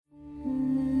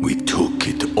We took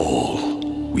it all.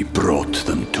 We brought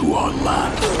them to our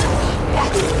land.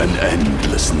 An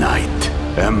endless night,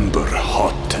 ember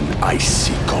hot and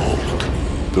icy cold.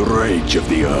 The rage of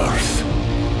the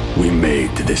earth. We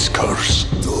made this curse.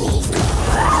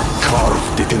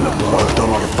 Carved it in the blood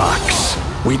on our backs.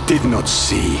 We did not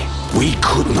see. We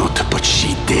could not, but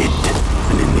she did.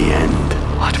 And in the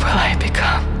end... What will I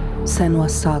become?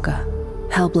 Senua's Saga.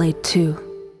 Hellblade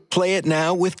 2. Play it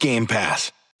now with Game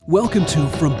Pass. Welcome to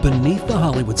From Beneath the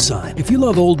Hollywood Sign. If you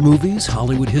love old movies,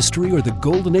 Hollywood history, or the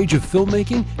golden age of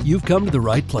filmmaking, you've come to the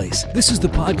right place. This is the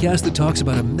podcast that talks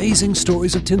about amazing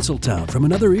stories of Tinseltown from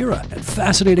another era and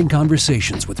fascinating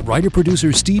conversations with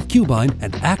writer-producer Steve Cubine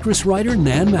and actress-writer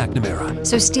Nan McNamara.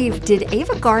 So, Steve, did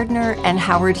Ava Gardner and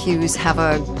Howard Hughes have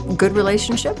a good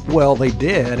relationship? Well, they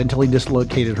did until he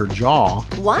dislocated her jaw.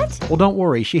 What? Well, don't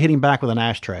worry. She hit him back with an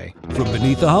ashtray. From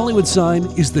Beneath the Hollywood Sign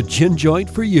is the gin joint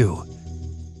for you.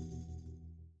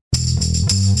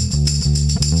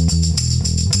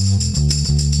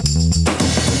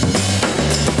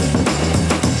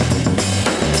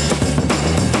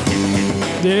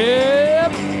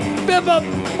 Yep.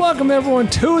 Welcome everyone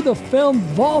to the Film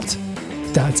Vault.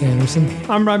 That's Anderson.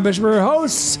 I'm Brian Bishop, your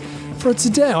host for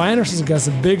today. Oh, Anderson's got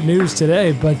some big news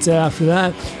today, but after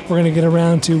that, we're going to get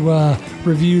around to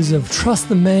reviews of Trust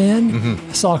the Man.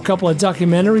 I saw a couple of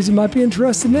documentaries you might be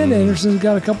interested in. Anderson's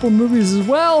got a couple of movies as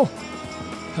well.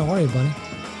 How are you, buddy?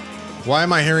 Why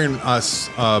am I hearing us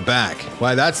back?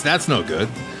 Why, that's no good.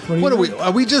 What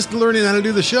are we just learning how to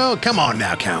do the show? Come on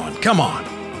now, Cowan. Come on.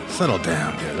 Settle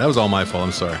down, dude. That was all my fault.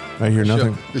 I'm sorry. I hear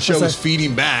nothing. The show was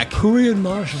feeding back. Who are you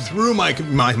admonishing? Through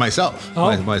myself.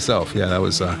 Oh. Myself. Yeah, that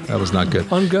was not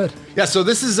good. I'm good. Yeah, so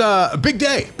this is a big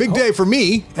day. Big day for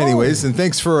me, anyways. And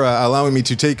thanks for allowing me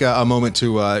to take a moment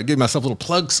to give myself little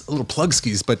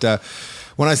plugskis. But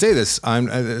when I say this,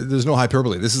 there's no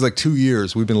hyperbole. This is like 2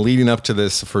 years. We've been leading up to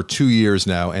this for 2 years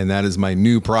now, and that is my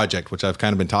new project, which I've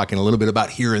kind of been talking a little bit about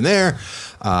here and there,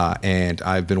 and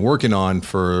I've been working on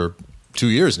for 2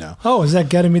 years now. Oh, is that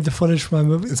getting me the footage for my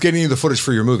movie? It's getting you the footage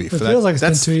for your movie. It feels like it's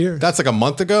been 2 years. That's like a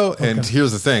month ago. Okay. And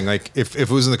here's the thing: like, if it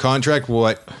was in the contract,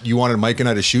 what you wanted Mike and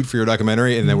I to shoot for your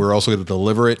documentary, and then we were also going to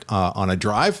deliver it on a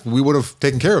drive, we would have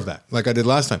taken care of that, like I did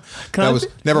last time. That was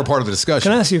never part of the discussion.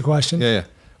 Can I ask you a question? Yeah.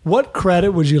 What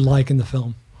credit would you like in the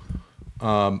film?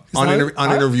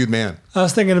 Uninterviewed man. I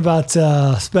was thinking about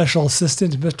Special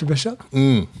Assistant Mr. Bishop.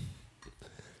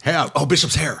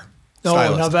 Bishop's hair. Oh,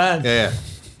 Stylist. not bad. Yeah.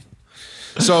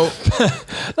 So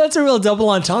that's a real double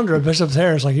entendre. Bishop's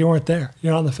hair is like you weren't there.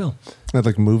 You're on the film. I'd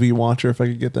like movie watcher if I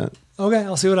could get that. Okay,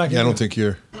 I'll see what I can do. I don't think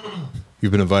you've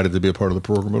been invited to be a part of the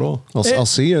program at all. I'll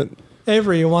see it.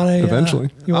 Avery, you want to eventually?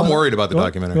 I'm worried about the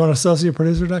documentary. You want an associate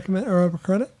producer document or a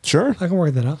credit? Sure, I can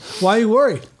work that out. Why are you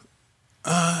worried?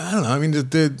 I don't know. I mean,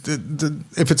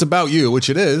 if it's about you, which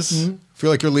it is, I feel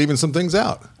like you're leaving some things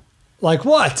out. Like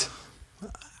what?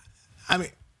 I mean,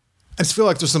 I just feel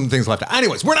like there's some things left out.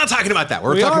 Anyways, we're not talking about that.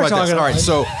 We're talking about this. All right,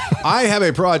 so I have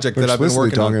a project that I've been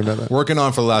working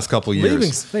on for the last couple of years. Leaving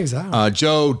things out.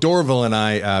 Joe Dorville and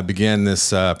I began this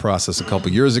process a couple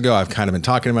of years ago. I've kind of been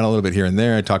talking about it a little bit here and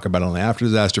there. I talk about it on the After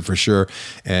Disaster for sure.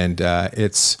 And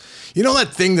it's, you know, that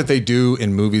thing that they do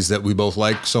in movies that we both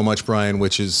like so much, Brian,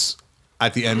 which is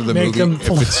at the end of the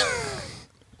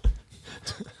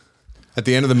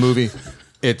movie,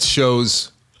 it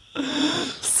shows...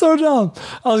 So dumb.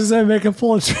 I was going to make it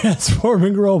full of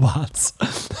transforming robots.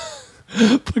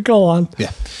 But go on. Yeah.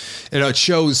 It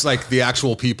shows like the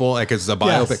actual people, like it's a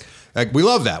biopic. Yes. Like we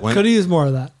love that. Could have used more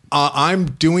of that. I'm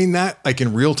doing that like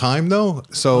in real time though.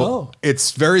 So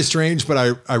it's very strange,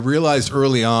 but I realized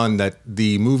early on that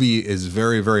the movie is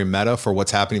very, very meta for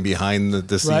what's happening behind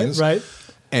the scenes. Right.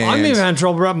 And I'm even having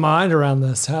trouble wrapping my mind around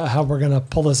this, how we're going to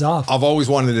pull this off. I've always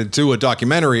wanted to do a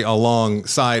documentary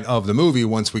alongside of the movie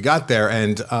once we got there.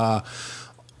 And a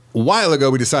while ago,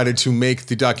 we decided to make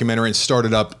the documentary and start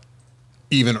it up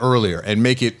even earlier and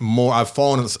make it more. I've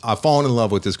fallen in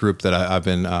love with this group that I've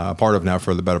been a part of now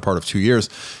for the better part of 2 years.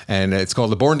 And it's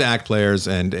called the Born to Act Players.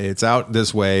 And it's out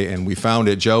this way. And we found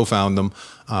it. Joe found them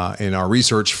in our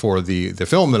research for the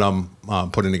film that I'm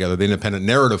putting together, the independent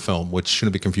narrative film, which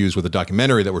shouldn't be confused with the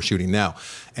documentary that we're shooting now.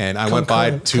 And I went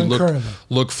by to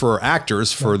look for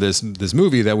actors for this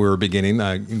movie that we were beginning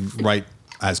right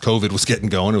as COVID was getting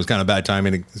going. It was kind of bad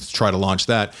timing to try to launch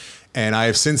that. And I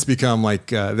have since become like,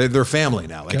 they're family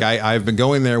now. Like I've been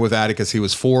going there with Atticus. He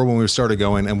was 4 when we started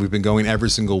going, and we've been going every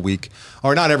single week,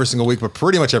 or not every single week, but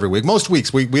pretty much every week. Most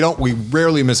weeks, we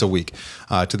rarely miss a week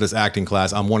to this acting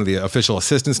class. I'm one of the official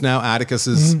assistants now. Atticus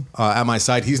is at my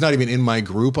side. He's not even in my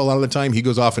group a lot of the time. He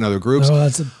goes off in other groups. Oh,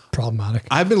 that's problematic.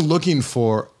 I've been looking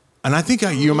for And I think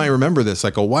you might remember this.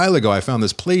 Like a while ago, I found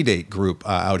this Playdate group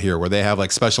out here where they have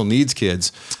like special needs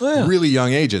kids, really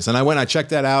young ages. And I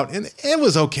checked that out, and it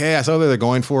was okay. I saw what they're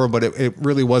going for, but it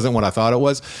really wasn't what I thought it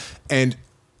was. And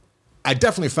I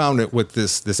definitely found it with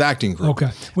this acting group.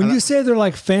 Okay. When you say they're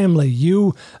like family,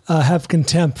 you have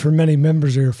contempt for many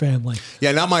members of your family.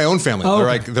 Yeah, not my own family. Oh,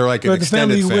 they're like an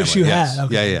extended family. You wish you yes. had.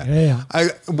 Okay. Yeah.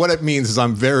 What it means is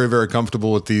I'm very, very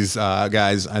comfortable with these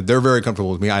guys. They're very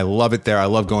comfortable with me. I love it there. I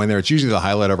love going there. It's usually the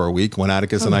highlight of our week when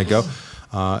Atticus and I go.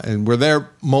 And we're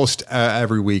there most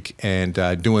every week and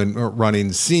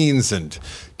running scenes and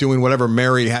doing whatever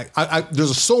Mary.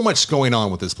 There's so much going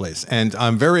on with this place, and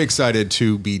I'm very excited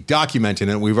to be documenting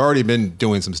it. We've already been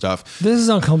doing some stuff. This is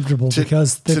uncomfortable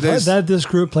because this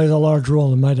group plays a large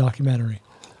role in my documentary,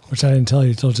 which I didn't tell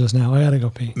you till just now. I gotta go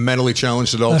pee. Mentally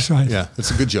challenged adults. That's right. Yeah, that's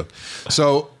a good joke.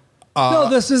 So, no,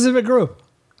 this specific group.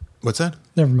 What's that?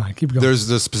 Never mind. Keep going. There's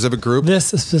the specific group. This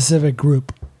specific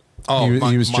group. Oh,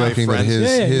 he was joking that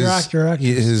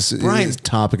his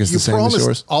topic is the same as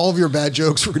yours. All of your bad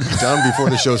jokes were going to be done before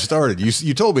the show started.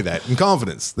 You told me that in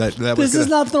confidence. That this is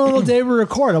not the normal day we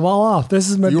record. I'm all off. This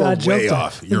is my bad joke day.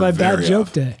 You're my bad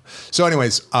joke day. So,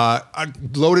 anyways,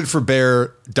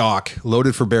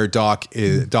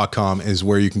 loadedforbear.com is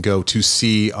where you can go to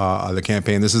see the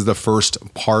campaign. This is the first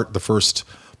part of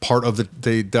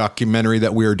the documentary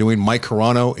that we are doing. Mike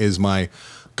Carano is my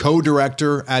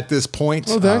co-director at this point.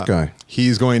 Oh, that guy.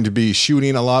 He's going to be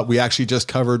shooting a lot. We actually just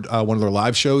covered one of their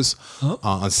live shows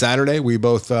on Saturday. We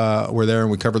both were there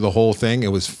and we covered the whole thing.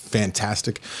 It was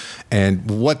fantastic. And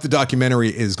what the documentary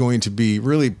is going to be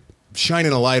really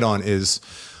shining a light on is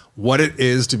what it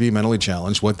is to be mentally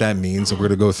challenged, what that means. And we're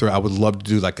going to go through. I would love to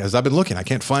do as I've been looking, I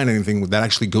can't find anything that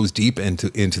actually goes deep into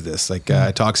this.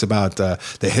 It talks about the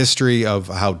history of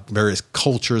how various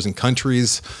cultures and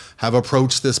countries have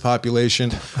approached this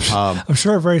population. I'm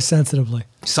sure very sensitively.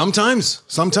 Sometimes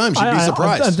you'd be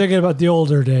surprised. I'm thinking about the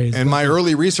older days. In my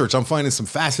early research, I'm finding some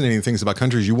fascinating things about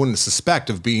countries you wouldn't suspect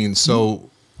of being so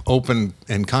open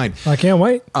and kind. I can't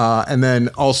wait. And then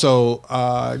also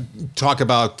talk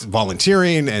about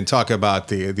volunteering and talk about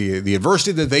the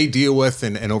adversity that they deal with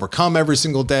and overcome every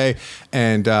single day,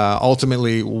 and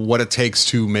ultimately what it takes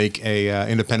to make a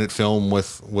independent film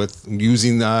with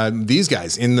using these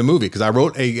guys in the movie. Because I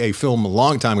wrote a film a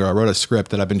long time ago. I wrote a script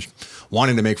that I've been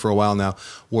wanting to make for a while now,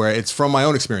 where it's from my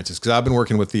own experiences, because I've been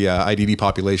working with the IDD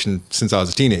population since I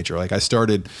was a teenager. I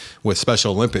started with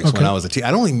Special Olympics when I was a teen.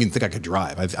 I don't even think I could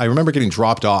drive. I remember getting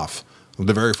dropped off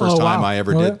the very first time I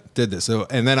ever did this. So,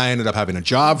 and then I ended up having a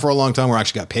job for a long time where I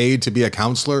actually got paid to be a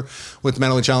counselor with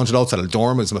mentally challenged adults at a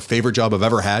dorm. It was my favorite job I've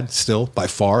ever had, still, by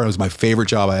far. It was my favorite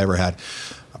job I ever had.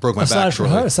 I broke my back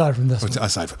shortly. Aside from this,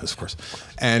 of course.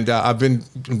 And I've been,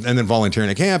 and then volunteering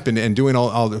at camp and doing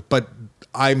all the, but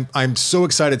I'm so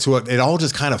excited to it. It all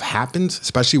just kind of happened,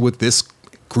 especially with this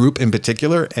group in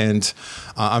particular. And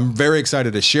I'm very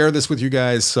excited to share this with you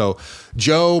guys. So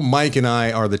Joe, Mike, and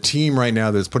I are the team right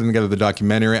now that's putting together the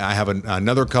documentary. I have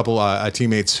another couple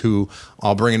teammates who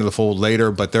I'll bring into the fold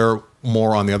later, but they're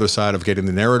more on the other side of getting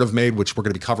the narrative made, which we're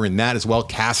going to be covering that as well.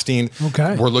 Casting.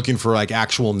 Okay. We're looking for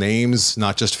actual names,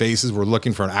 not just faces. We're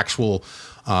looking for an actual,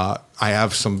 I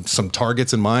have some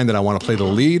targets in mind that I want to play the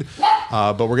lead,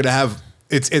 but we're going to have,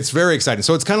 it's very exciting.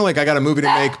 So it's kind of like I got a movie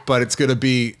to make, but it's going to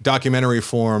be documentary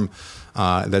form.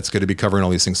 That's going to be covering all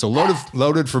these things. So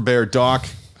Loaded for Bear Doc.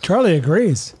 Charlie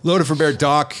agrees.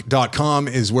 Loadedforbeardoc.com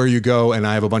is where you go, and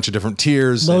I have a bunch of different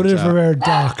tiers. Loaded for Bear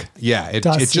Doc. Yeah, it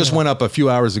just went up a few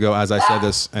hours ago as I said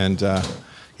this, and I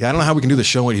don't know how we can do the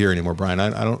show here anymore, Brian.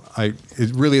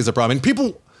 It really is a problem.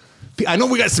 And I know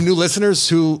we got some new listeners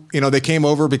who, they came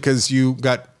over because you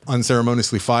got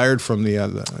unceremoniously fired from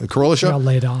the Corolla show. Got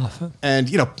laid off. And,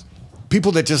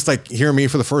 people that just hear me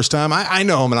for the first time, I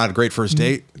know I'm not a great first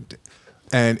date.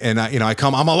 And I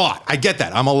come, I'm a lot. I get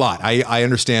that. I'm a lot. I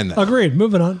understand that. Agreed.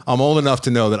 Moving on. I'm old enough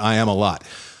to know that I am a lot.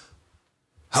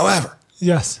 However,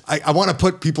 yes, I want to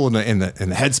put people in the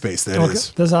headspace that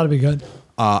is. This ought to be good.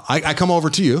 I come over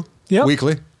to you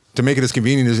weekly to make it as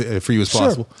convenient for you as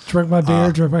possible. Drink my beer,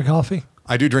 drink my coffee.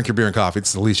 I do drink your beer and coffee.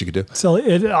 It's the least you could do. So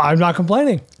I'm not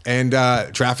complaining. And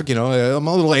traffic, I'm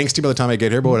a little angsty by the time I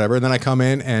get here, but whatever. And then I come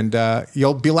in and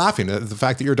you'll be laughing at the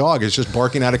fact that your dog is just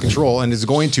barking out of control and is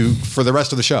going to for the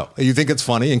rest of the show. You think it's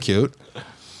funny and cute.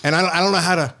 And I don't know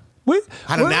how to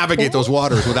navigate those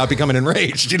waters without becoming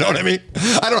enraged. You know what I mean?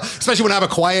 I don't, especially when I have a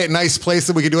quiet, nice place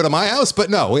that we can do it at my house. But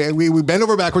no, we bend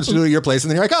over backwards to do it at your place, and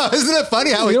then you're like, oh, isn't it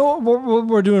funny how what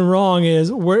we're doing wrong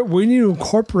is we need to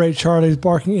incorporate Charlie's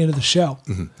barking into the show.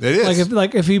 Mm-hmm. It is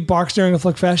if he barks during a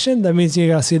flick fashion, that means you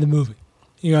got to see the movie.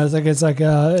 It's like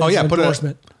put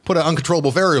endorsement. put an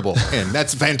uncontrollable variable in.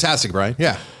 That's fantastic, Brian.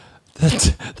 Yeah.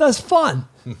 That's fun.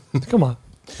 Come on.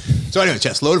 So anyway,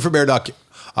 yes,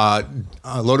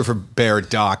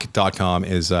 loadedforbeardoc.com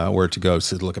is where to go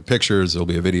to look at pictures. There'll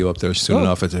be a video up there soon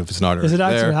enough if it's not already Is it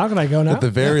actually there. how can I go now? At the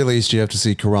very least, you have to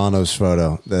see Carano's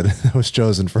photo that was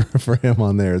chosen for him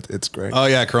on there. It's great. Oh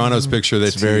yeah, Carano's picture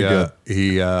that very good.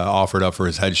 he offered up for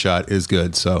his headshot is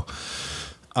good. So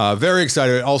very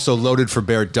excited. Also, Loaded for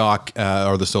Bear Doc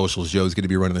or the socials. Joe's going to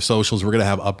be running the socials. We're going to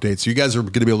have updates. So you guys are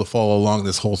going to be able to follow along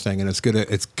this whole thing, and it's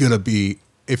gonna be.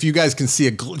 If you guys can see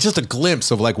just a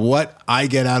glimpse of like what I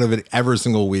get out of it every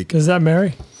single week. Is that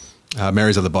Mary?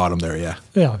 Mary's at the bottom there, yeah.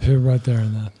 Yeah, right there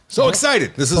in that. So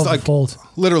excited. This is like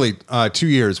literally 2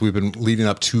 years we've been leading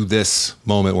up to this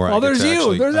moment where I get to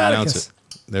actually announce it.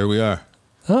 There we are.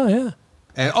 Oh, yeah.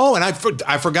 And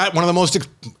I forgot one of the most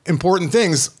important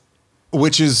things,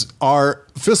 which is our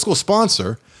fiscal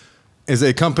sponsor is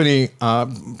a company,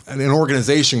 an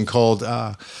organization called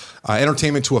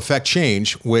Entertainment to Affect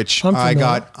Change, which I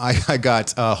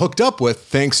got hooked up with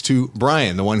thanks to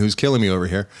Brian, the one who's killing me over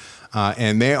here.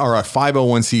 And they are a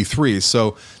 501c3.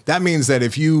 So that means that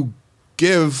if you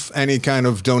give any kind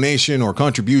of donation or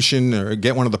contribution or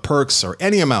get one of the perks or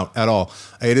any amount at all,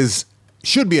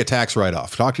 should be a tax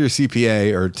write-off. Talk to your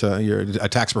CPA or to a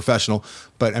tax professional.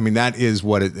 But I mean, that is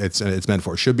what it's meant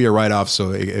for. It should be a write-off,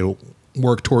 so it'll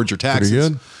work towards your taxes. Pretty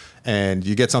good. And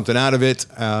you get something out of it,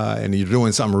 and you're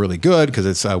doing something really good because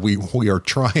it's we are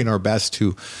trying our best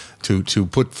to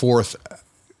put forth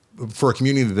for a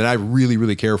community that I really,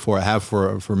 really care for. I have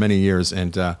for many years,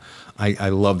 and I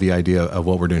love the idea of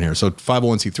what we're doing here. So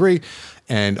 501c3,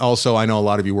 and also I know a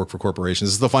lot of you work for corporations.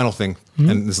 This is the final thing,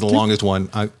 and this is the longest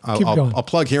one. I'll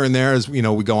plug here and there as we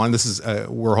go on. This is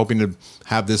we're hoping to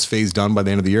have this phase done by the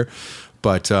end of the year,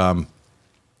 but.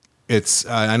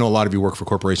 I know a lot of you work for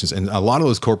corporations, and a lot of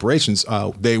those corporations,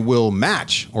 they will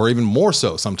match, or even more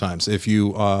so sometimes, if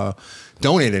you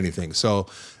donate anything. So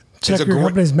check your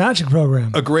company's matching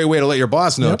program. A great way to let your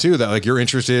boss know too that like you're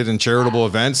interested in charitable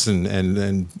events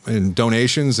and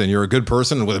donations, and you're a good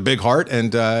person with a big heart,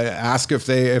 and ask if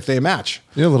they match.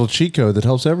 Yeah, a little cheat code that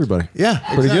helps everybody. Yeah,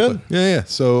 pretty good. Yeah.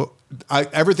 So.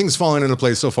 Everything's fallen into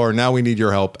place so far. Now we need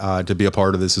your help to be a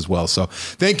part of this as well. So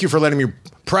thank you for letting me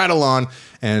prattle on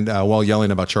and while yelling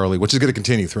about Charlie, which is going to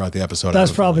continue throughout the episode.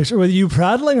 That's probably true. Were you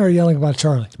prattling or yelling about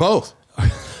Charlie? Both.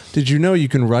 Did you know you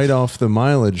can write off the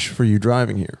mileage for you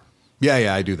driving here?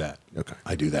 Yeah, I do that. Okay.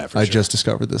 I do that for I sure. just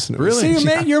discovered this. Really?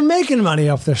 See, you're making money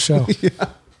off this show. Yeah.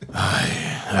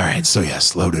 All right. So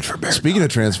yes, Loaded for Bear. Speaking of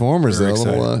Transformers, the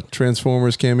little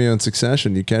Transformers cameo in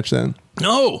Succession. You catch that?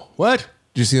 No. What?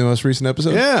 Did you see the most recent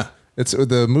episode? Yeah. It's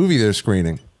the movie they're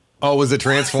screening. Oh, was it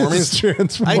Transformers?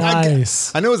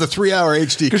 Nice. I know it was a 3-hour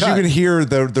HD cut. Because you can hear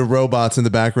the robots in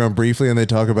the background briefly, and they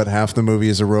talk about half the movie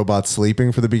is a robot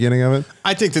sleeping for the beginning of it.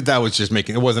 I think that was just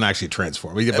it wasn't actually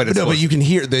Transformers. But you can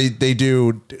hear, they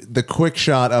do the quick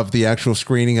shot of the actual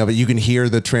screening of it. You can hear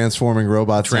the transforming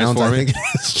robot sounds. I think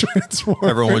it's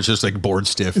Transformers. Everyone was just like bored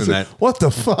stiff in that. What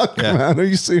the fuck, man? Are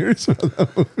you serious about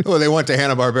that movie? Well, they went to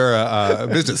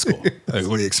Hanna-Barbera Business School. Like,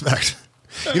 what do you expect?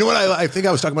 You know what I think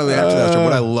I was talking about after that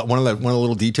show. One of the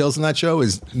little details in that show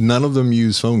is none of them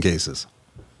use phone cases.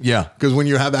 Yeah, because when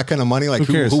you have that kind of money, like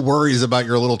who worries about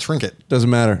your little trinket? Doesn't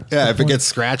matter. Yeah, if it gets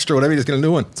scratched or whatever, you just get a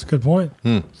new one. That's a good point.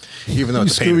 Even though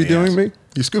it's a pain in the ass. Scooby-Dooing me?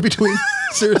 You Scooby-Dooing?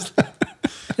 Seriously?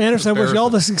 Anderson, I wish you all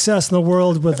the success in the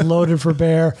world with Loaded for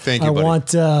Bear. Thank you, I buddy.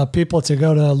 want people to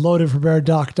go to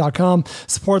loadedforbeardoc.com,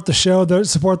 support the show,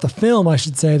 support the film, I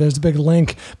should say. There's a big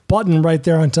link button right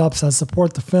there on top says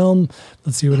support the film.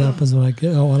 Let's see what happens when I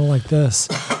get, I don't like this.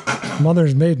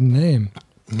 Mother's maiden name.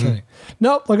 Okay.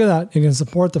 Nope, look at that. You can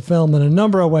support the film in a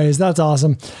number of ways. That's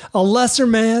awesome. A lesser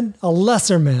man, I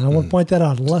want to point that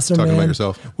out. A lesser Talking man about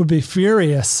yourself. would be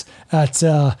furious at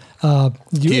you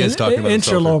is talking about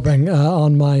interloping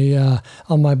on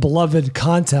my beloved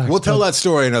contact. We'll tell that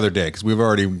story another day because we've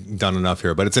already done enough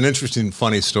here. But it's an interesting,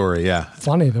 funny story. Yeah,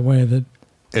 funny the way that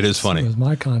it is funny. It was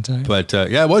my contact, but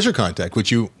yeah, it was your contact,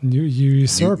 which you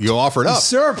usurped. You offered up.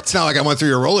 Usurped. It's not like I went through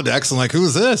your Rolodex and like,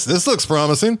 who's this? This looks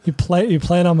promising. You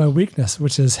played on my weakness,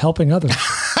 which is helping others.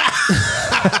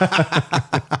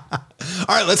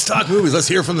 All right, let's talk movies. Let's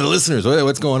hear from the listeners.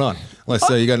 What's going on? Unless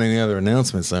you got any other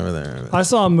announcements over there. I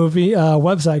saw a movie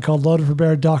website called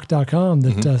loadedforbeardoc.com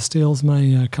that steals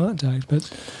my contact.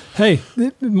 But hey,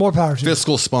 more power to you.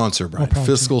 Fiscal sponsor, Brian.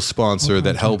 Fiscal sponsor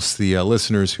that helps the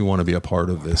listeners who want to be a part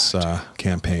of this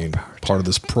campaign, part of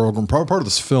this program, part of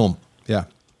this film. Yeah.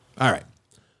 All right.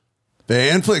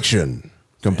 Fanfiction,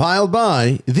 compiled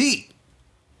by the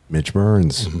Mitch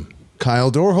Burns.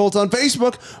 Kyle Dorholt on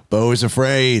Facebook. Bo is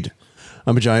Afraid.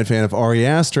 I'm a giant fan of Ari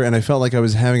Aster, and I felt like I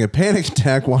was having a panic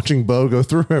attack watching Bo go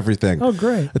through everything. Oh,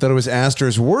 great. I thought it was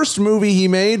Aster's worst movie he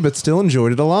made, but still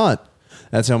enjoyed it a lot.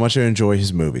 That's how much I enjoy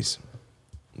his movies.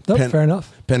 Nope, fair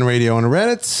enough. Pen Radio on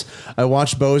Reddit. I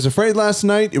watched Beau is Afraid last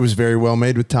night. It was very well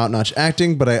made with top-notch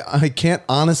acting, but I can't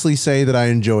honestly say that I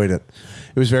enjoyed it.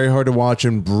 It was very hard to watch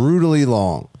and brutally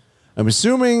long. I'm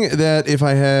assuming that if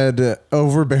I had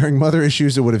overbearing mother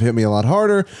issues, it would have hit me a lot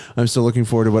harder. I'm still looking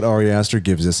forward to what Ari Aster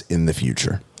gives us in the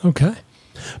future. Okay.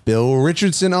 Bill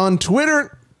Richardson on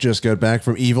Twitter just got back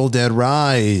from Evil Dead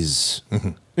Rise.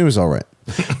 It was all right.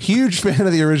 Huge fan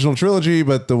of the original trilogy,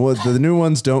 but the new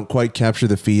ones don't quite capture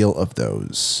the feel of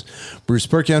those. Bruce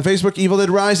Perky on Facebook. Evil Dead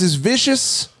Rise is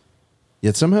vicious,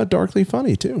 yet somehow darkly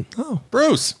funny, too. Oh.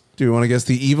 Bruce. Do you want to guess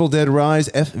the Evil Dead Rise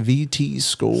FVT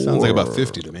score? Sounds like about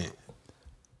 50 to me.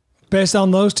 Based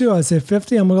on those two, I'd say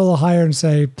 50. I'm going to go a little higher and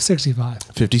say 65.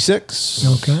 56.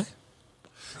 Okay.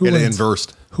 Who Get it wins?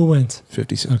 inversed. Who wins?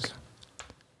 56. Okay.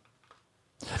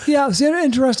 Yeah, it's an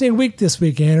interesting week this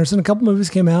week, Anderson. A couple movies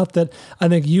came out that I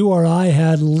think you or I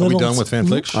had little... Are we done with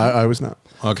fanflix? I was not.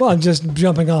 Okay. Well, I'm just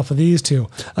jumping off of these two.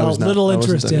 Little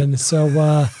interest in. So,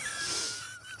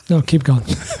 no, keep going.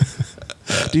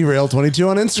 Derail22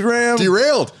 on Instagram.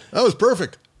 Derailed. That was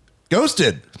perfect.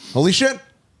 Ghosted. Holy shit.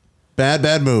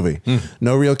 Bad movie.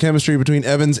 No real chemistry between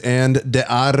Evans and De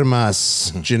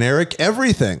Armas. Generic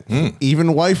everything.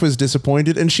 Even wife was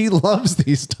disappointed, and she loves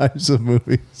these types of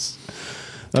movies.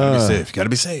 Gotta be safe. Gotta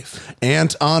be safe.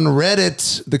 Ant on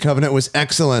Reddit. The Covenant was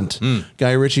excellent.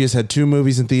 Guy Ritchie has had 2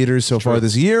 movies in theaters so far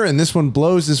this year, and this one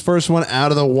blows his first one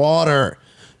out of the water.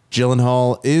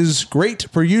 Gyllenhaal is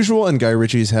great per usual, and Guy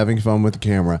Ritchie is having fun with the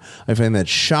camera. I find that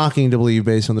shocking to believe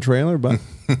based on the trailer, but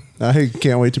I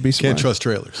can't wait to be surprised. Can't trust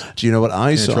trailers. Do you know what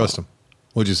I saw? Can't trust them.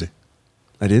 What'd you see?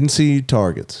 I didn't see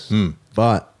Targets,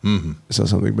 but I saw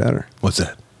something better. What's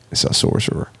that? I saw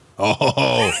Sorcerer.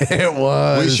 Oh, it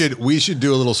was. We should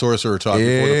do a little Sorcerer talk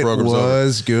before the program's over. It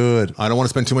was good. I don't want to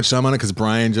spend too much time on it because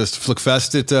Brian just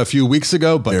flickfest it a few weeks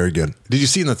ago. But very good. Did you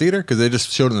see it in the theater? Because they just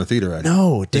showed it in the theater. Right?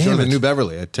 No, they showed damn it it. in New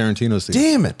Beverly at Tarantino's theater.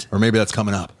 Damn it. Or maybe that's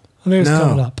coming up. I think it's No.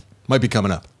 coming up. Might be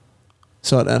coming up.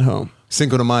 Saw it at home.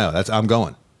 Cinco de Mayo. I'm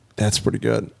going. That's pretty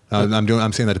good.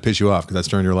 I'm saying that to piss you off because that's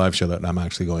during your live show that I'm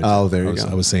actually going to. Oh, there you go.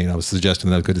 I was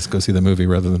suggesting that I could just go see the movie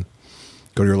rather than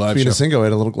go to your live Speaking show. of Cinco, I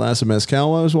had a little glass of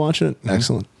mezcal while I was watching it.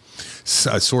 Excellent.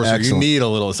 Sorcerer, Excellent. you need a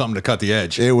little something to cut the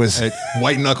edge. It was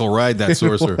white knuckle ride that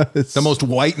Sorcerer. was. The most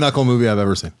white knuckle movie I've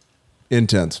ever seen.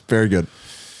 Intense. Very good.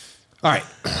 All right.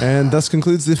 And thus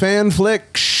concludes the fan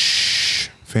flick.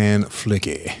 Fan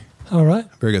flicky. All right.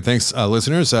 Very good. Thanks,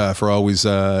 listeners, for always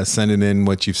sending in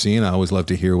what you've seen. I always love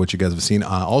to hear what you guys have seen.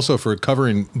 Also, for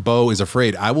covering Beau is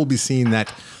Afraid. I will be seeing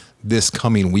that this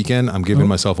coming weekend. I'm giving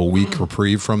myself a week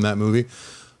reprieve from that movie.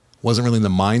 Wasn't really in the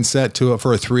mindset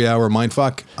for a 3-hour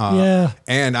mindfuck. Yeah.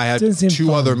 And I had Didn't seem 2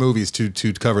 fun. other movies to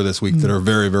cover this week that are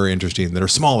very, very interesting, that are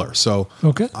smaller. So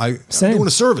Okay. I'm Same. doing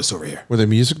a service over here. Were they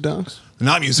music dogs?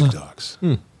 Not music dogs.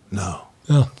 No.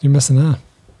 Oh, you're missing out.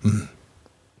 You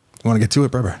want to get to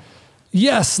it, Barbara?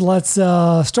 Yes, let's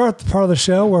start the part of the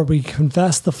show where we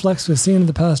confess the flicks we've seen in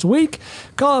the past week.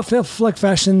 Call it Flick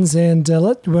Fashions, and you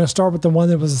want to start with the one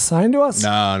that was assigned to us?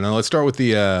 No. Let's start with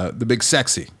the big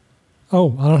sexy.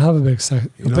 Oh, I don't have a big sexy.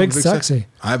 You don't A big have sexy.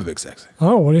 I have a big sexy.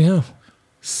 Oh, what do you have?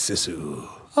 Sisu.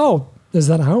 Oh, is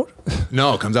that out?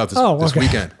 No, it comes out this okay.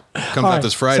 weekend. Comes All out right,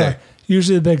 this Friday. sorry.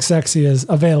 Usually the big sexy is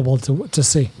available to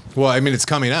see. Well, I mean, it's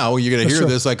coming out. You're going to hear Sure.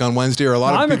 this like on Wednesday, or a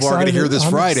lot I'm of people are going to hear this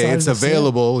excited. I'm Friday. excited It's to see it.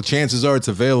 available. Chances are it's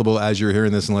available as you're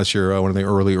hearing this, unless you're one of the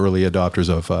early adopters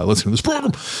of listening to this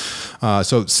program.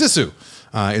 So Sisu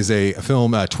is a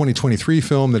film, 2023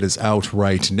 film that is out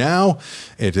right now.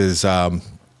 It is a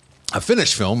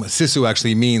Finnish film. Sisu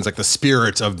actually means like the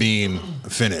spirit of being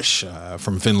Finnish,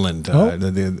 from Finland.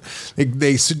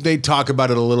 They talk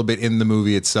about it a little bit in the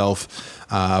movie itself,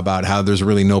 about how there's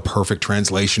really no perfect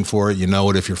translation for it. You know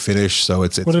it if you're Finnish, so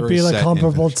it's Would it very be like set in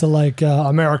comparable Finnish. to like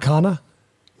Americana?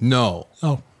 No.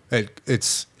 Oh,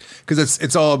 It's because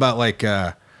it's all about like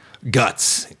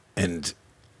guts and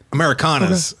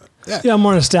Americanas. yeah,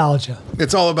 more nostalgia.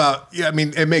 It's all about, I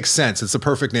mean, it makes sense. It's the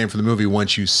perfect name for the movie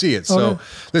once you see it. So Okay.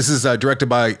 this is directed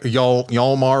by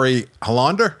Jalmari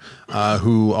Hollander,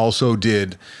 who also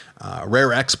did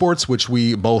Rare Exports, which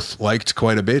we both liked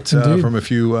quite a bit from from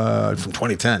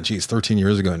 2010. Geez, 13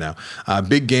 years ago now.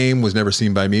 Big Game was never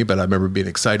seen by me, but I remember being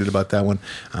excited about that one.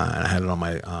 And I had it on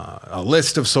my a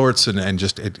list of sorts, and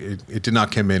just it did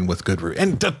not come in with good reviews.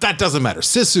 And that doesn't matter.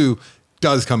 Sisu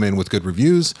does come in with good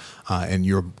reviews, and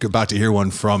you're about to hear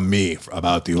one from me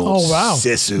about the old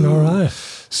Sisu. All right.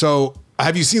 So,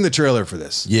 have you seen the trailer for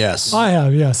this? Yes. I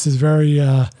have, yes. It's very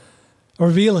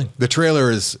Revealing. The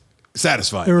trailer is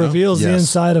satisfying. It reveals the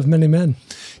inside of many men.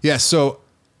 Yeah, so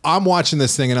I'm watching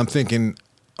this thing and I'm thinking,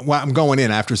 well, I'm going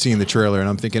in after seeing the trailer and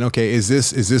I'm thinking, okay, is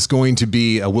this going to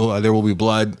be a There Will Be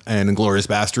Blood and Inglourious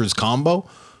Basterds combo?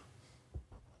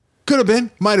 Could have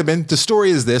been, might have been. The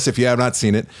story is this, if you have not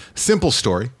seen it, simple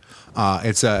story.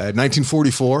 It's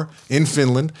 1944 in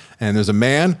Finland, and there's a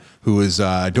man who is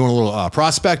doing a little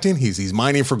prospecting. He's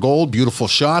mining for gold, beautiful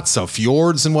shots of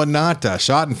fjords and whatnot,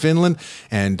 shot in Finland.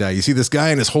 And you see this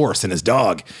guy and his horse and his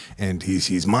dog, and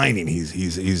he's mining.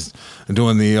 He's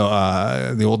doing the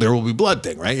old There Will Be Blood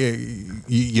thing, right?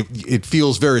 It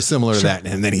feels very similar to that.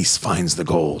 And then he finds the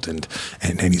gold, and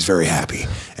he's very happy,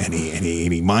 and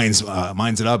he mines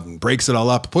it up and breaks it all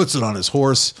up, puts it on his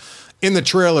horse. In the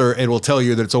trailer, it will tell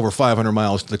you that it's over 500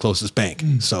 miles to the closest bank.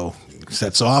 So he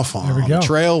sets off on the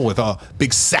trail with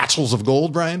big satchels of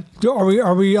gold, Brian.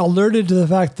 Are we alerted to the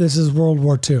fact this is World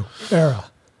War II era?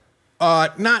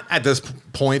 Not at this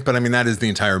point, but I mean, that is the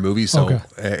entire movie. So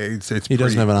it's he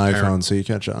doesn't have an iPhone, so you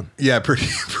catch on. Yeah, pretty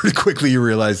quickly you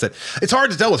realize that it's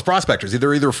hard to tell with prospectors.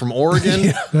 They're either from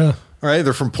Oregon, right?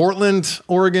 They're from Portland,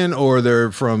 Oregon, or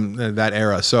they're from that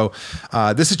era. So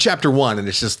this is chapter 1, and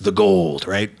it's just the gold,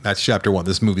 right? That's chapter 1.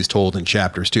 This movie's told in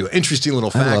chapters too. Interesting little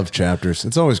fact. I love chapters.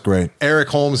 It's always great. Eric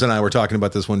Holmes and I were talking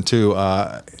about this one too.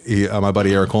 My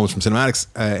buddy Eric Holmes from Cinematics,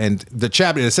 and the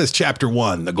chapter, it says chapter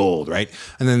 1, the gold, right?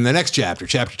 And then the next chapter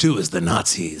 2, is the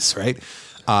Nazis, right?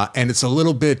 And it's a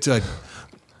little bit.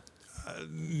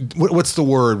 What's the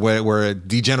word where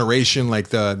degeneration, like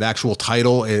the actual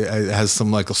title, it has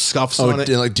some like scuffs on it,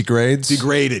 like degrades.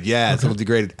 Degraded, yeah, it's a little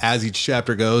degraded as each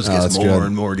chapter goes. It gets more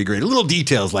and more degraded. Little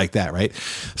details like that, right?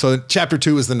 So chapter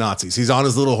 2 is the Nazis. He's on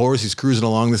his little horse. He's cruising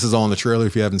along. This is all in the trailer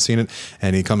if you haven't seen it,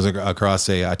 and he comes across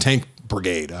a tank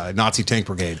brigade, Nazi tank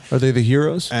brigade. Are they the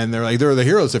heroes? And they're the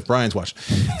heroes if Brian's watching.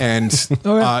 And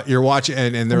you're watching,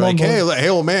 and they're like, hey,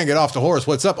 old man, get off the horse.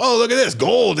 What's up? Oh, look at this.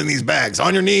 Gold in these bags.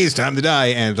 On your knees. Time to die.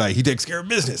 And he takes care of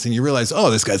business. And you realize,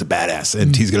 oh, this guy's a badass.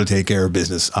 And he's going to take care of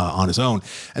business on his own.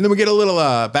 And then we get a little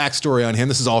backstory on him.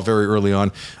 This is all very early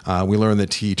on. We learn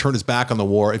that he turned his back on the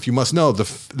war. If you must know, the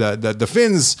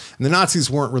Finns and the Nazis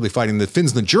weren't really fighting. The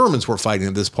Finns and the Germans were fighting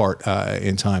at this part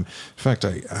in time. In fact,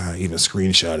 I even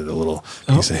screenshotted a little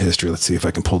piece of history. Let's see if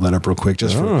I can pull that up real quick.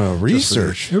 Just for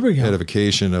research. Here we go.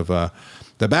 Edification of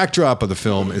the backdrop of the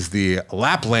film is the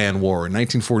Lapland War in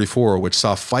 1944, which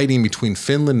saw fighting between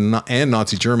Finland and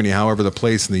Nazi Germany. However, the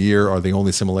place and the year are the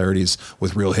only similarities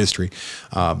with real history.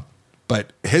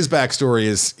 But his backstory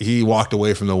is he walked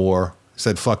away from the war.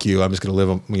 Said, fuck you, I'm just going to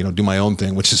live, do my own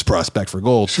thing, which is prospect for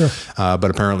gold. Sure. But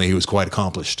apparently he was quite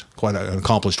an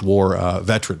accomplished war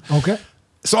veteran. Okay.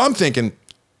 So I'm thinking,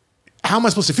 how am I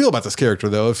supposed to feel about this character,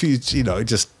 though, if he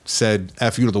just said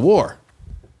F you to the war,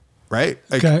 right?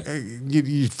 Like,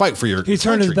 you fight for your He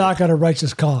turned his back on a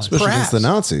righteous cause. Especially against the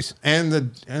Nazis. And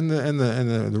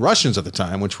the Russians at the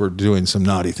time, which were doing some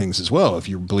naughty things as well, if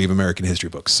you believe American history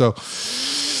books. So,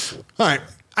 all right,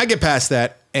 I get past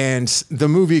that, and the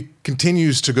movie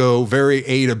continues to go very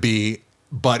A to B,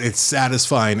 but it's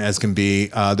satisfying as can be.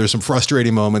 There's some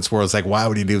frustrating moments where it's like, why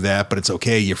would you do that? But it's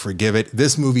okay. You forgive it.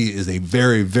 This movie is a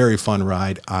very, very fun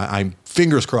ride. I'm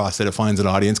fingers crossed that it finds an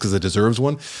audience because it deserves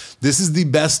one. This is the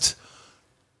best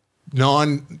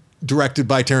non-directed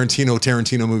by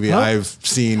Tarantino movie I've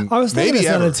seen. I was thinking maybe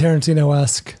it's ever. not a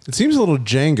Tarantino-esque. It seems a little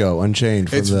Django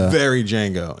Unchained. It's very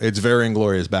Django. It's very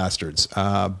Inglourious Bastards,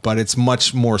 but it's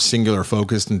much more singular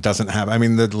focused and doesn't have. I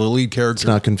mean, the lead character. It's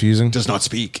not confusing. Does not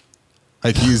speak.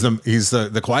 Like he's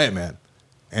the quiet man,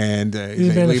 and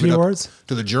He's they man of leave few it up words?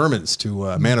 to the Germans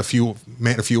to man of few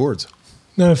words.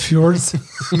 Man of fjords.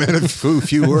 Man of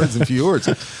few words and few words.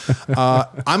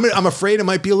 I'm afraid it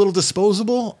might be a little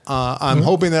disposable. I'm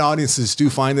hoping that audiences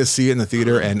do find this, see it in the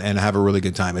theater, and have a really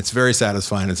good time. It's very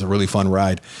satisfying. It's a really fun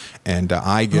ride, and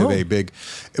I give a big.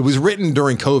 It was written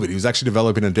during COVID. He was actually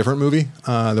developing a different movie,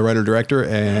 the writer-director,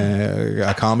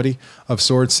 a comedy of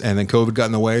sorts, and then COVID got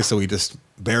in the way, so he just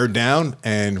bared down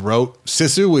and wrote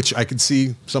Sisu, which I could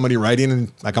see somebody writing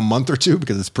in like a month or two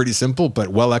because it's pretty simple but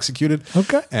well executed.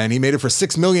 Okay. And he made it for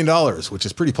 $6 million, which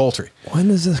is pretty paltry. When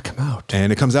does this come out?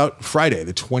 And it comes out Friday,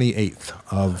 the 28th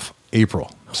of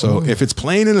April. So if it's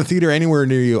playing in a theater anywhere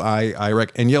near you, I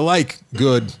reckon, and you like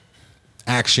good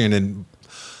action and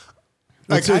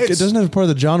Like, it doesn't have part of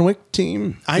the John Wick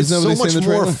team. I had so much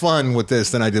more fun with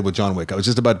this than I did with John Wick. I was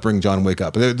just about to bring John Wick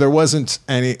up. There wasn't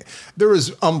any. There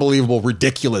was unbelievable,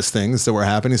 ridiculous things that were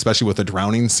happening, especially with the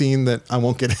drowning scene that I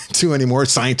won't get into anymore.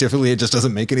 Scientifically, it just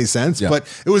doesn't make any sense. Yeah. But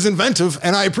it was inventive,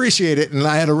 and I appreciate it. And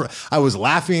I was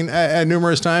laughing at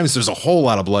numerous times. There's a whole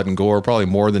lot of blood and gore, probably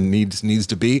more than needs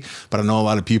to be. But I know a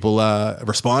lot of people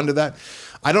respond to that.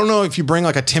 I don't know if you bring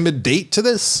like a timid date to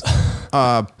this,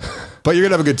 but you're gonna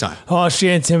have a good time. Oh, she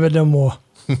ain't timid no more.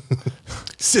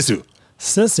 Sisu.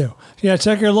 Yeah,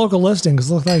 check your local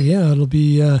listings. Look like, it'll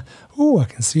be, I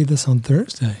can see this on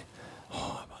Thursday. Oh,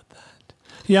 how about that?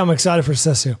 Yeah, I'm excited for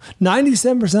Sisu.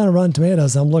 97% of Rotten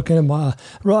Tomatoes. I'm looking at my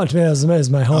Rotten Tomatoes is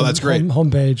my home, that's great.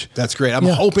 Homepage. That's great. I'm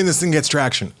hoping this thing gets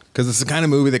traction because it's the kind of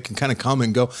movie that can kind of come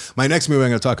and go. My next movie I'm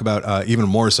going to talk about even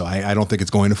more so. I don't think it's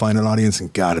going to find an audience,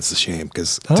 and God, it's a shame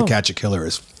because To Catch a Killer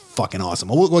is fucking awesome.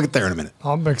 We'll get there in a minute.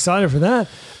 I'm excited for that.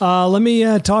 Let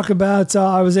me talk about,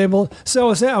 I was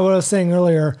saying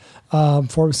earlier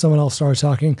before someone else started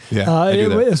talking. Yeah,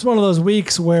 it's one of those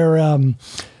weeks where,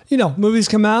 movies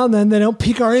come out and then they don't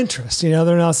pique our interest.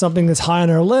 They're not something that's high on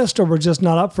our list, or we're just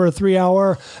not up for a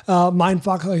 3-hour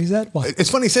mindfuck like that. What?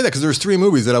 It's funny you say that because there's 3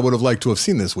 movies that I would have liked to have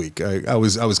seen this week. I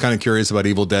was kind of curious about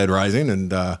Evil Dead Rising, and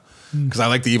because I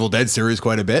like the Evil Dead series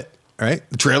quite a bit. Right,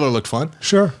 the trailer looked fun.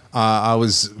 Sure. I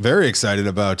was very excited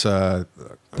about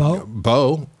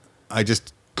Bo. I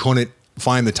just couldn't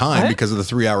find the time because of the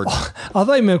 3-hour. I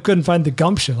thought you couldn't find the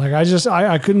gumption. Like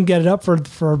I couldn't get it up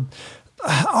for.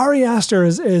 Ari Aster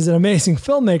is an amazing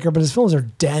filmmaker, but his films are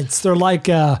dense. They're like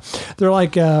a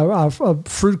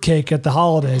fruitcake at the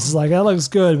holidays. It's like, that looks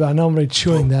good, but I know I'm going to be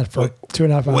chewing that for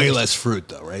 2.5 hours. Way less fruit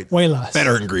though, right? Way less.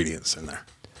 Better ingredients in there.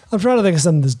 I'm trying to think of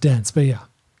something that's dense, but yeah.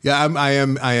 Yeah,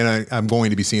 I'm going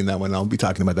to be seeing that one. I'll be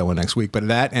talking about that one next week. But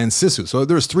that and Sisu. So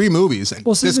there's 3 movies. And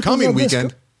this coming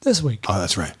weekend. This week. Oh,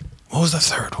 that's right. What was the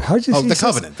third one? How'd you see The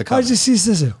Covenant. How'd you see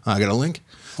Sisu? I got a link.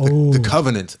 The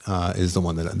Covenant is the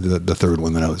one the third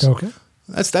one that I was. Okay.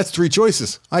 That's 3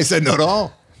 choices. I said no to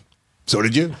all. So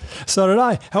did you. So did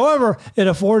I. However, it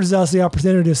affords us the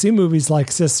opportunity to see movies like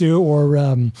Sisu or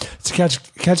To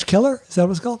Catch Killer. Is that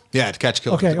what it's called? Yeah, To Catch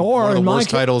Killer. Okay. Or one of the worst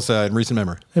titles in recent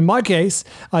memory. In my case,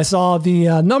 I saw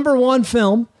the number 1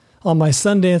 film on my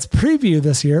Sundance preview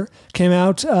this year. Came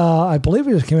out, I believe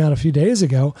it just came out a few days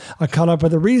ago. I caught up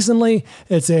with it recently.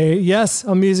 It's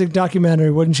a music documentary,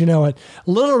 wouldn't you know it?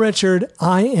 Little Richard,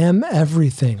 I Am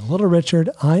Everything. Little Richard,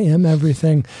 I Am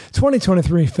Everything.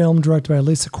 2023 film directed by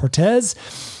Lisa Cortez.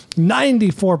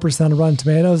 94% of Rotten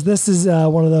Tomatoes. This is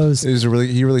one of those.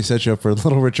 He really set you up for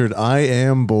Little Richard. I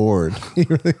am bored.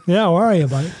 Yeah, where are you,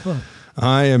 buddy? Come on.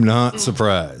 I am not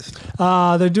surprised.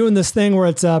 They're doing this thing where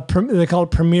it's they call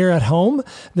it Premiere at Home.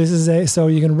 This is so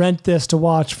you can rent this to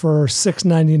watch for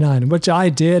 $6.99, which I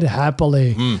did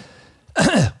happily.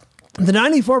 The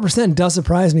 94% does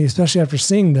surprise me, especially after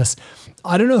seeing this.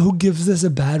 I don't know who gives this a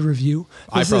bad review.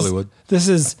 I probably would. This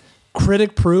is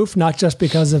critic proof, not just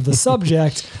because of the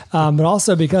subject, but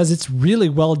also because it's really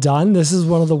well done. This is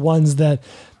one of the ones that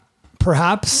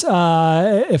perhaps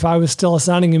if I was still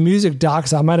assigning a music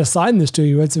docs, I might assign this to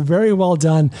you. It's very well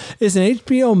done. It's an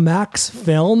HBO Max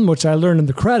film, which I learned in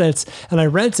the credits, and I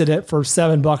rented it for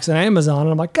 $7 on Amazon. And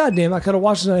I'm like, God damn, I could have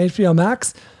watched it on HBO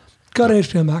Max. Go to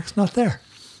HBO Max, not there.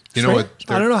 You know what?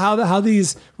 I don't know how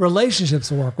these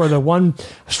relationships work, where the one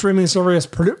streaming service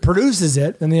produces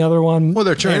it and the other one. Well,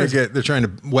 they're trying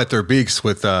to wet their beaks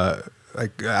with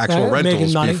actual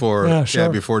rentals before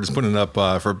before just putting it up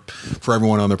for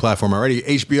everyone on their platform already.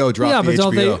 HBO dropped the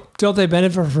HBO. Don't they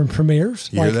benefit from premieres?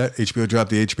 You hear that? HBO dropped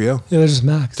the HBO. Yeah, they're just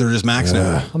Max. They're just Max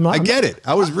now. I get it.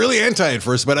 I was really anti at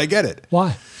first, but I get it.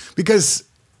 Why? Because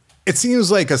it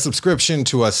seems like a subscription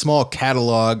to a small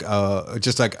catalog,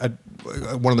 just like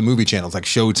one of the movie channels like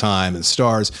Showtime and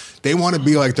Stars. They want to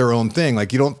be like their own thing.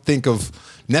 Like, you don't think of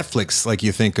Netflix like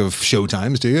you think of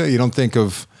Showtimes, do you? You don't think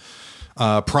of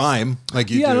Prime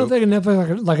like you do. I don't think of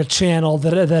Netflix like a channel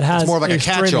that has it's more like a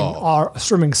catch-all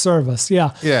streaming service.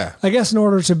 Yeah. I guess in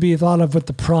order to be thought of with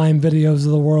the Prime videos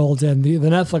of the world and the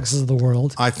Netflixes of the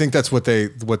world, I think that's what they're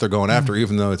going after.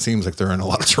 Even though it seems like they're in a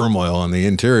lot of turmoil on the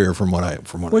interior,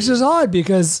 which is odd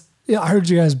because I heard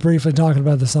you guys briefly talking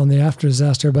about this on the After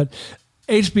Disaster, but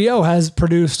HBO has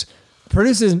produces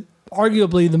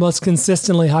arguably the most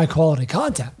consistently high quality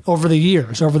content over the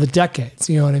years, over the decades.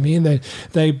 You know what I mean?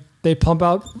 They pump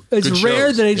out. It's good rare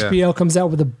shows, that HBO comes out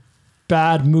with a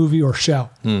bad movie or show.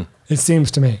 It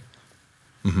seems to me.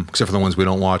 Mm-hmm. Except for the ones we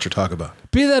don't watch or talk about.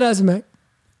 Be that as it may,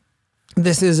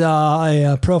 this is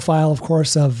a profile, of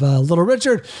course, of Little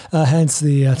Richard, hence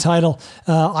the title.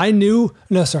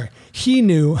 He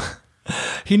knew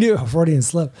He knew, Freudian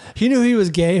slip. He knew he was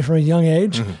gay from a young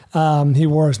age. He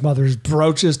wore his mother's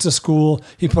brooches to school.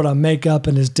 He put on makeup,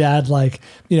 and his dad,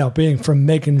 being from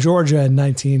Macon, Georgia in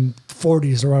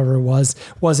 1940s or whatever it was,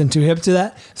 wasn't too hip to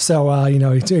that. So,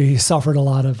 he suffered a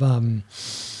lot of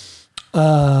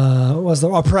was the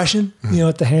oppression,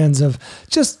 at the hands of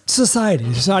just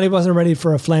society. Society wasn't ready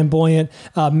for a flamboyant,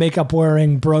 makeup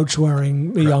wearing, brooch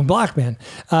wearing young black man.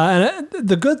 And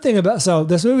the good thing so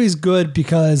this movie's good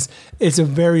because it's a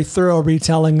very thorough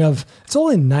retelling of, it's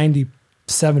only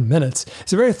 97 minutes.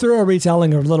 It's a very thorough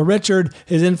retelling of Little Richard,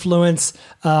 his influence,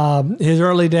 his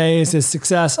early days, his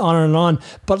success, on and on.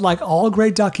 But like all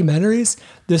great documentaries,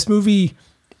 this movie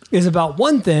is about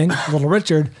one thing, Little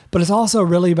Richard, but it's also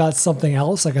really about something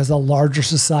else, like as a larger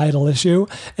societal issue.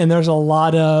 And there's a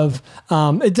lot of,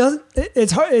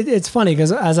 it's hard. It's funny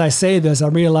because as I say this, I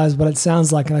realize what it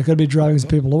sounds like, and I could be driving some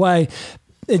people away.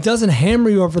 It doesn't hammer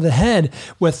you over the head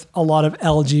with a lot of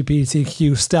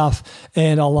LGBTQ stuff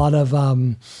and a lot of,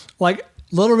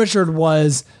 Little Richard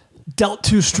was dealt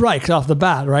two strikes off the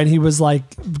bat, right? He was like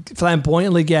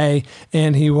flamboyantly gay,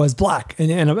 and he was black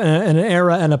in an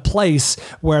era and a place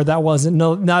where that wasn't,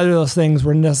 neither of those things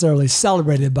were necessarily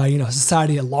celebrated by,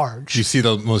 society at large. Did you see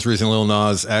the most recent Lil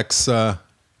Nas X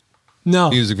no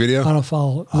music video? I don't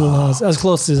follow Lil Nas as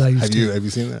close as I used to. Have you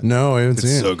seen that? No, I haven't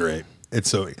seen it. It's so great. It's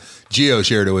so, Gio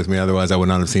shared it with me. Otherwise, I would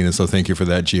not have seen it. So thank you for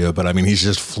that, Gio. But I mean, he's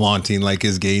just flaunting like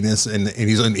his gayness, and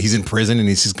he's in prison, and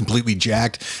he's just completely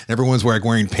jacked. And everyone's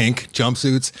wearing pink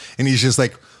jumpsuits, and he's just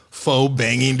like faux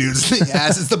banging dudes in the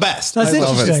ass. It's the best. That's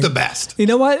interesting. It's the best. You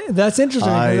know what? That's interesting.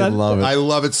 I love it. I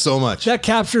love it so much. That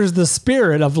captures the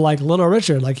spirit of like Little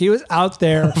Richard. Like he was out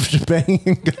there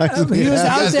banging guys. He was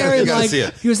out there and like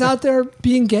he was out there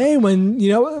being gay when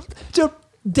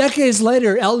decades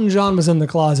later, Elton John was in the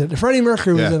closet. Freddie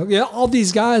Mercury was in all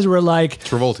these guys were like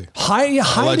Travolta.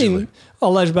 hiding.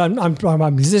 Allegedly, I'm talking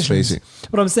about musicians.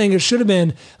 But I'm saying it should have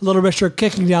been Little Richard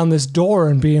kicking down this door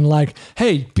and being like,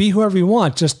 hey, be whoever you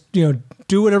want. Just, do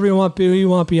whatever you want, be who you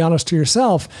want, be honest to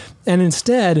yourself. And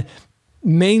instead,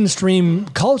 mainstream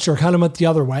culture kind of went the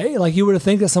other way. Like you would have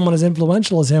think that someone as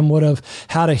influential as him would have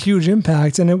had a huge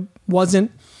impact, and it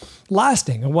wasn't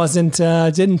lasting. It wasn't,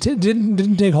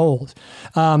 didn't take hold.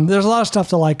 There's a lot of stuff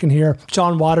to like in here.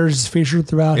 John Waters is featured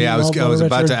throughout. Yeah, I was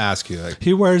about to ask you.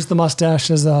 He wears the mustache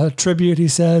as a tribute, he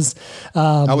says.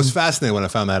 I was fascinated when I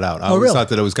found that out. I always thought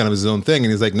that it was kind of his own thing.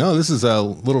 And he's like, no, this is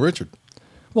Little Richard.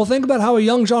 Well, think about how a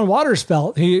young John Waters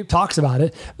felt. He talks about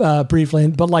it briefly,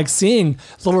 but like seeing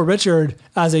Little Richard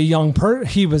as a young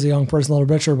he was a young person. Little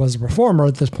Richard was a performer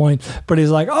at this point, but he's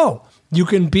like, oh, you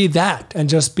can be that and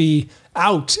just be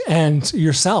out and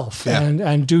yourself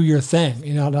and do your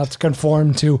thing, not to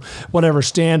conform to whatever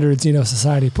standards,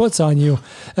 society puts on you,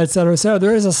 et cetera, et cetera.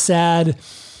 There is a sad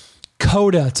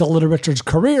coda to Little Richard's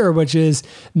career, which is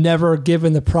never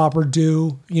given the proper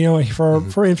due,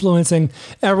 for influencing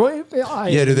everyone.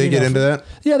 Do they get into that?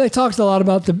 Yeah, they talked a lot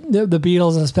about the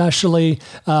Beatles, especially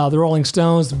the Rolling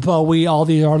Stones, Bowie, all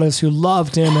these artists who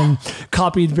loved him and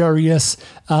copied various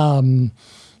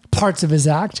parts of his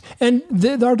act. And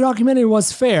our documentary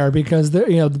was fair because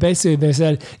basically they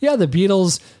said, the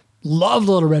Beatles loved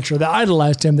Little Richard. They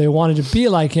idolized him. They wanted to be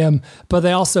like him, but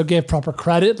they also gave proper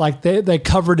credit. Like they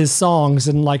covered his songs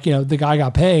and the guy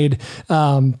got paid.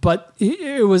 But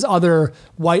it was other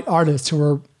white artists who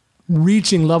were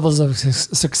reaching levels of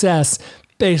success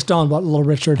based on what Little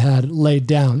Richard had laid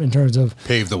down in terms of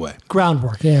paved the way.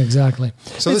 Groundwork. Yeah, exactly.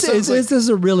 So this is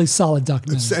a really solid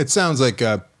documentary. It sounds like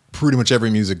pretty much every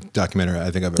music documentary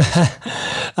I think I've ever seen. Is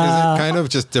it kind of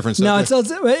just different stuff? No,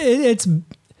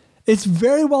 it's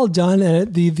very well done,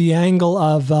 and the angle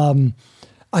of,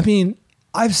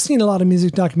 I've seen a lot of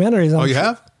music documentaries. You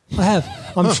have? I have.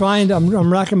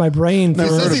 I'm racking my brain. He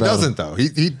says he doesn't though.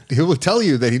 He will tell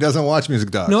you that he doesn't watch music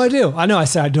docs. No, I do. I know. I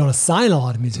said I don't assign a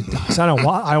lot of music docs.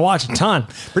 I watch a ton.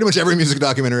 Pretty much every music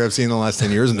documentary I've seen in the last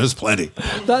 10 years, and there's plenty.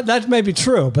 That may be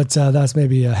true, but that's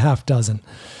maybe a half dozen.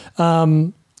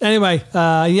 Anyway,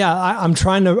 I'm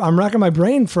racking my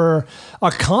brain for a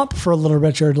comp for Little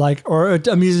Richard, or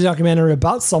a music documentary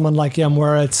about someone like him,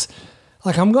 where it's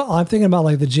like I'm thinking about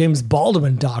like the James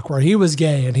Baldwin doc, where he was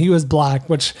gay and he was black,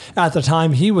 which at the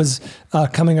time he was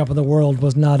coming up in the world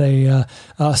was not a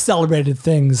celebrated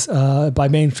things by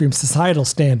mainstream societal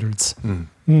standards.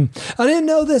 I didn't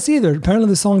know this either. Apparently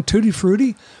the song Tutti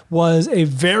Frutti was a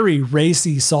very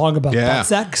racy song about butt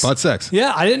sex. Butt sex.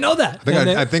 Yeah, I didn't know that.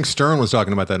 I think Stern was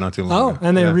talking about that not too long ago.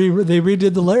 And they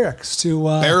redid the lyrics to...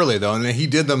 barely, though. And he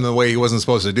did them the way he wasn't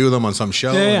supposed to do them on some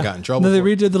show and got in trouble. They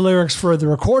redid the lyrics for the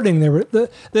recording.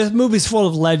 This movie's full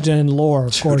of legend and lore,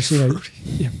 of course.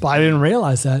 But I didn't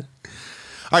realize that.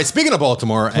 All right, speaking of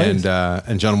Baltimore and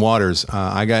John Waters,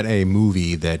 I got a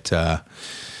movie that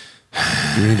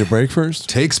Do we need a break first?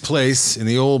 takes place in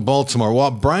the old Baltimore.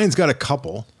 Well, Brian's got a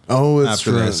couple. Oh, it's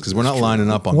after true. this because we're not lining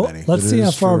up on Well, many. let's It see how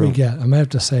is far we true. get. I might have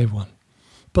to save one,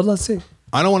 but let's see.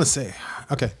 I don't want to say.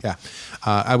 Okay, yeah.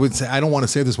 I would say I don't want to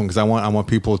say this one because I want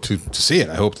people to see it.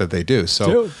 I hope that they do.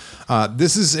 So,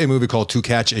 this is a movie called To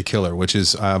Catch a Killer, which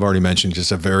is I've already mentioned,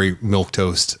 just a very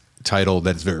milquetoast title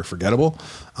that's very forgettable.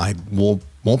 I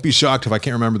won't be shocked if I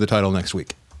can't remember the title next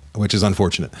week, which is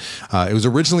unfortunate. It was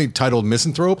originally titled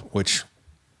Misanthrope, which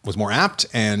was more apt,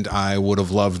 and I would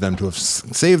have loved them to have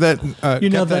saved that. You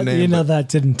kept name, but- that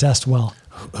didn't test well.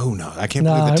 Oh no, I can't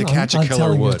believe that To Catch a I'm Killer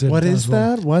telling you, would. it didn't What test is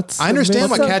well. that? What's I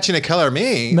understand What's what that? catching a killer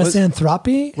means.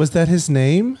 Misanthropy? Was that his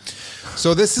name?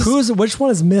 So this is Which one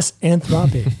is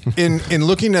misanthropy? in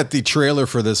looking at the trailer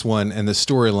for this one and the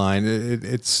storyline.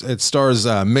 It stars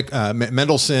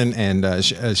Mendelsohn and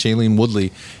Shailene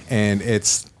Woodley, and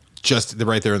it's just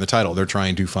right there in the title. They're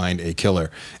trying to find a killer,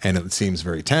 and it seems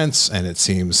very tense, and it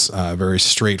seems very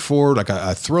straightforward, like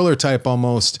a thriller type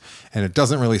almost. And it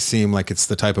doesn't really seem like it's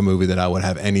the type of movie that I would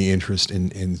have any interest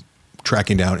in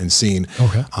tracking down and seeing.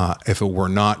 Okay. If it were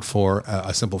not for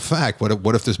a simple fact.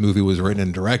 What if this movie was written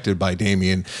and directed by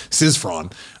Damien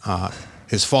Szifron,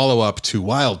 his follow-up to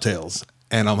Wild Tales?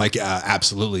 And I'm like,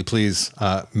 absolutely, please,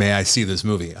 may I see this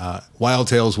movie? Wild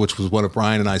Tales, which was one of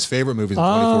Brian and I's favorite movies in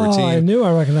 2014. Oh, I knew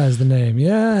I recognized the name.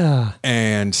 Yeah.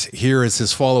 And here is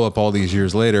his follow-up all these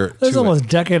years later. This is to it. almost a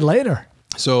decade later.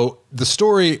 So the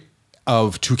story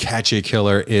of To Catch a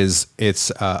Killer is it's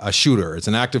a shooter. It's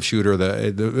an active shooter.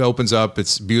 It opens up.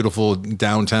 It's beautiful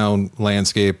downtown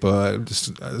landscape,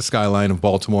 just a skyline of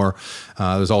Baltimore.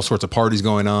 There's all sorts of parties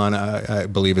going on. I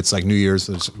believe it's like New Year's.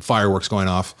 There's fireworks going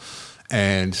off.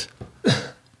 And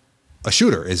a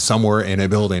shooter is somewhere in a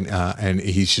building, and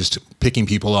he's just picking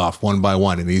people off one by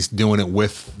one, and he's doing it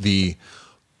with the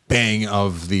bang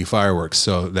of the fireworks,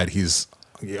 so that he's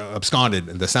absconded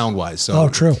the sound wise. So, Oh,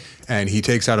 true. And he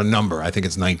takes out a number. I think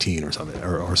it's 19 or something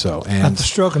or so. At And the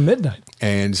stroke of midnight.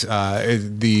 in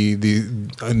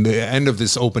the end of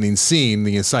this opening scene,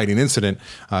 the inciting incident,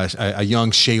 a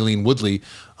young Shailene Woodley,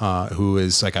 who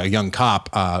is like a young cop,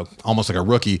 almost like a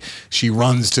rookie, she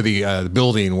runs to the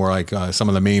building where like some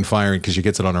of the main firing, because she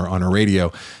gets it on her radio,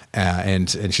 and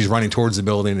she's running towards the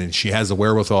building, and she has the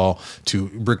wherewithal to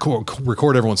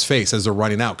record everyone's face as they're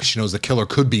running out, because she knows the killer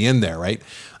could be in there, right?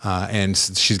 And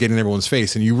she's getting everyone's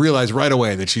face, and you realize right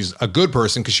away that she's a good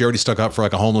person because she already stuck up for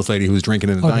like a homeless lady who was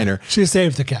drinking in the diner. She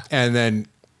saved the cat. And then,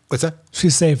 what's that? She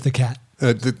saved the cat.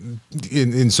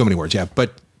 In so many words, yeah.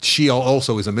 But she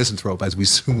also is a misanthrope, as we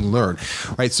soon learn,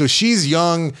 right? So she's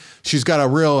young. She's got a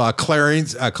real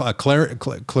Clarice vibe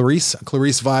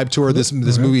to her. This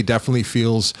movie definitely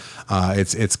feels.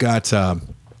 It's got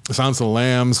Silence of the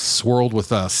Lambs swirled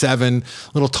with Seven.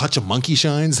 A little touch of Monkey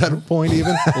Shines at a point,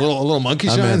 even a little Monkey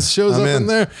Shines shows up in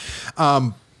there.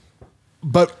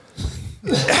 But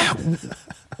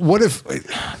what if?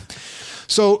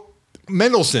 So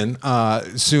Mendelsohn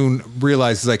soon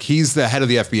realizes like he's the head of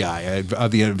the FBI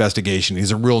of the investigation.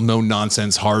 He's a real no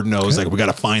nonsense, hard nosed. Like we got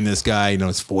to find this guy. You know,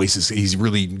 his voice he's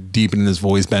really deep in his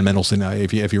voice. Ben Mendelsohn.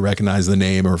 If you recognize the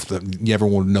name or if you ever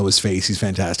want to know his face, he's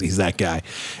fantastic. He's that guy.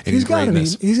 And He's got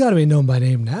to be known by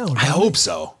name now. I hope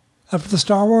so. After the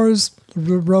Star Wars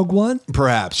Rogue One.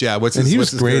 Perhaps, yeah. He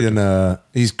was great in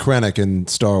he's Krennic in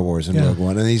Star Wars and Rogue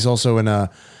One, and he's also in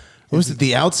what was it,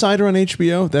 The Outsider on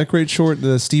HBO? That great short,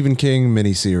 the Stephen King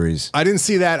miniseries. I didn't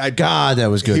see that. God, that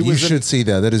was good. You should see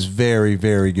that. That is very,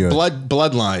 very good.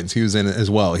 Bloodlines. He was in it as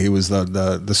well. He was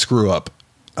the screw up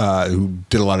who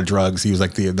did a lot of drugs. He was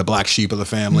like the black sheep of the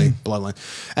family. Bloodline.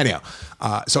 Anyhow,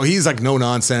 so he's like no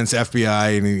nonsense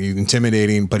FBI and he's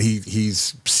intimidating, but he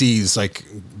sees like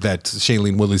that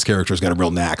Shailene Woodley's character has got a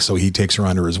real knack, so he takes her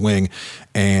under his wing,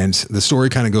 and the story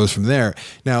kind of goes from there.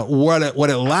 Now, what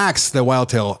it lacks that Wild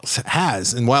Tales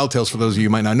has, and Wild Tales, for those of you who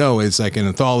might not know, is like an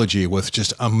anthology with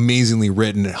just amazingly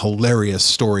written, hilarious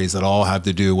stories that all have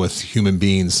to do with human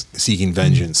beings seeking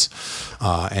vengeance,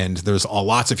 and there's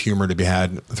lots of humor to be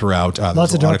had throughout.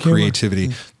 Lots of a lot of dark creativity.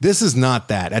 This is not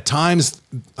that. At times,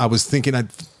 I was thinking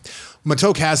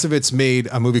Mato Kasovitz made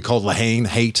a movie called La Haine,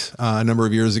 Hate, a number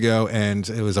of years ago, and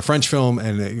it was a French film,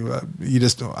 and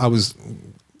I was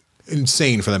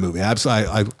insane for that movie.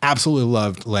 I absolutely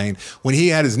loved Lane. When he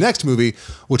had his next movie,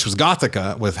 which was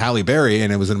Gothica with Halle Berry,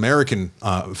 and it was an American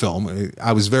film,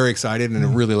 I was very excited, and it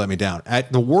really let me down.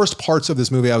 At the worst parts of this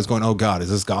movie, I was going, oh God, is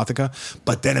this Gothica?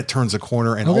 But then it turns a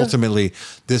corner, and ultimately,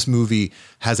 this movie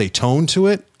has a tone to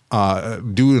it,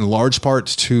 due in large part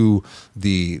to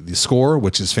the score,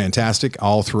 which is fantastic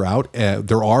all throughout.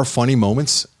 There are funny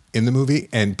moments in the movie,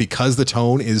 and because the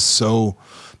tone is so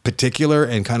particular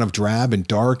and kind of drab and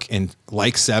dark and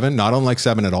like Seven, not unlike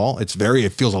Seven at all. It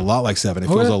feels a lot like Seven. It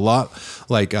feels a lot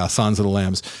like Sons of the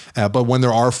Lambs. But when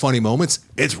there are funny moments,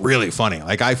 it's really funny.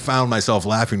 Like I found myself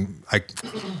laughing like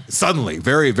suddenly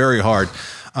very, very hard.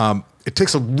 It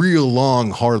takes a real long,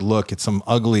 hard look at some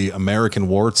ugly American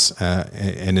warts,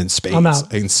 and in spades. I'm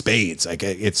out. In spades, like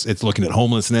it's looking at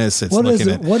homelessness. It's What is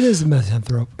looking it? at What is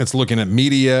misanthrope? it's looking at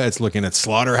media. It's looking at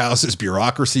slaughterhouses,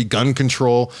 bureaucracy, gun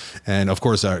control, and of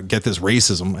course, get this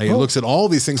racism. It looks at all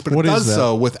these things, but What it is does that?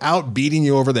 so without beating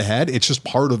you over the head. It's just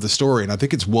part of the story, and I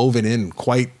think it's woven in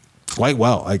quite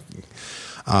well.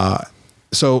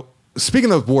 So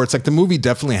speaking of warts, like the movie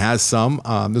definitely has some.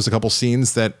 There's a couple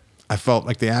scenes that I felt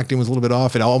like the acting was a little bit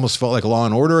off. It almost felt like Law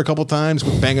and Order a couple times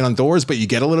with banging on doors, but you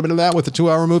get a little bit of that with the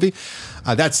 2-hour movie.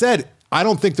 That said, I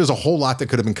don't think there's a whole lot that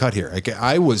could have been cut here. Like it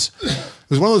was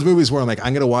one of those movies where I'm like,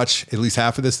 I'm going to watch at least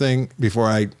half of this thing before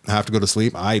I have to go to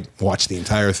sleep. I watched the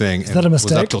entire thing. Is that a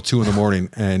mistake? Was up till 2 a.m.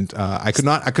 and I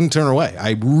couldn't turn away.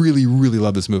 I really, really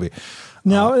love this movie.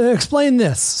 Now, explain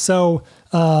this. So,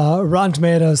 Rotten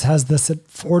Tomatoes has this at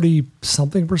 40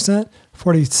 something percent,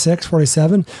 46,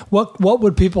 47. What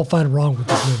would people find wrong with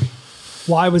this movie?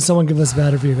 Why would someone give this a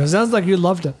bad review? Because it sounds like you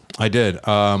loved it. I did.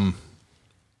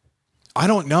 I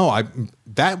don't know.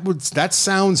 That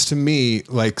sounds to me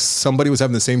like somebody was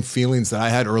having the same feelings that I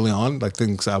had early on, like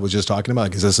things I was just talking about.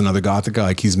 Like, is this another Gothic guy?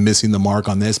 Like he's missing the mark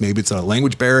on this. Maybe it's a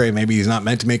language barrier. Maybe he's not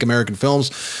meant to make American films.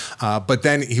 But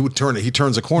then he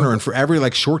turns a corner, and for every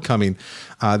like shortcoming,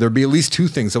 there'd be at least 2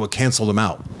 things that would cancel them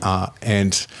out.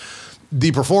 And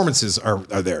the performances are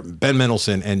there. Ben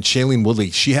Mendelsohn and Shailene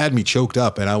Woodley. She had me choked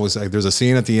up, and I was like, there's a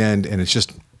scene at the end, and it's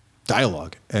just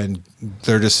dialogue, and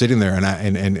they're just sitting there,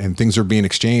 and things are being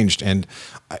exchanged, and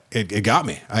it got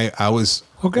me. I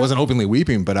wasn't openly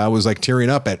weeping, but I was like tearing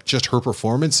up at just her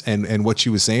performance and what she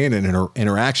was saying and her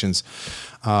interactions.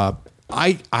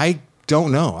 I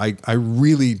don't know. I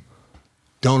really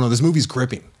don't know. This movie's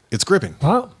gripping. It's gripping.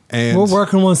 Wow. And Well, where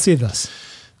can one see this?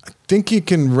 I think you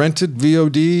can rent it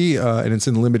VOD, and it's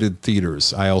in limited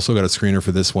theaters. I also got a screener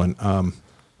for this one.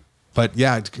 But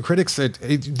yeah, critics said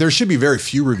there should be very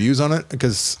few reviews on it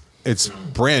because it's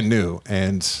brand new.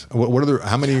 And what are the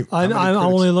how many? I'm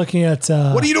only looking at.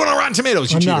 What are you doing on Rotten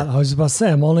Tomatoes? You I'm cheater. not. I was about to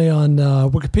say I'm only on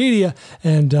Wikipedia,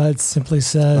 and it simply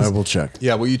says. I will check.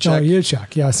 Yeah, will you Oh, check? you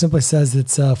check. Yeah, it simply says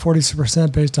it's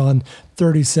 46% based on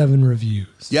 37 reviews.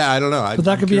 Yeah, I don't know. But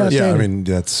that could be curious. outdated. Yeah, I mean,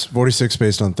 that's 46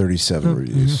 based on 37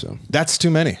 reviews. So That's too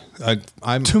many.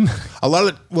 I'm Too many. a lot of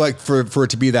it, like for it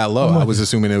to be that low. I was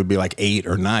assuming it would be like 8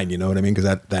 or 9. You know what I mean?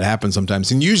 Because that happens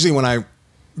sometimes. And usually when I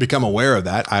become aware of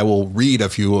that, I will read a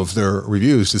few of their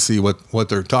reviews to see what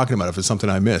they're talking about if it's something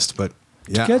I missed. But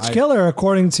yeah, Catch Killer,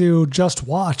 according to Just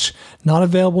Watch, not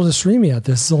available to stream yet.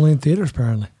 This is only in theaters,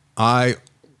 apparently. I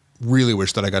really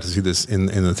wish that I got to see this in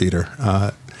the theater.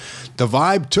 The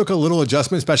vibe took a little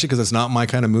adjustment, especially because it's not my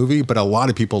kind of movie, but a lot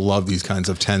of people love these kinds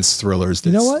of tense thrillers.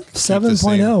 You know what?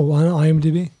 7.0 on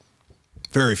IMDb.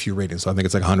 Very few ratings, so I think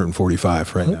it's like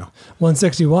 145 right now.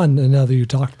 161, and now that you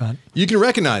talked about it. You can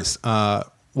recognize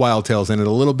Wild Tales in it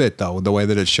a little bit, though, the way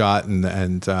that it's shot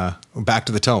and back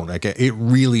to the tone. Like it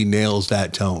really nails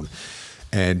that tone.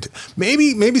 And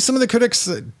maybe some of the critics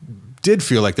did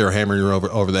feel like they were hammering you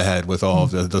over the head with all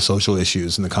of the social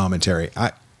issues and the commentary.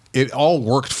 It all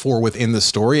worked for within the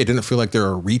story. It didn't feel like they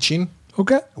were reaching,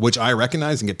 Okay. which I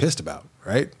recognize and get pissed about,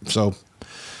 right? So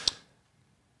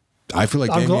I feel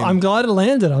like I'm glad it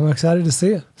landed. I'm excited to see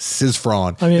it.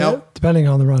 Sizfron. I mean, Now, depending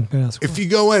on the run. Yeah, that's cool. if you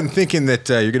go in thinking that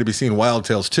you're going to be seeing Wild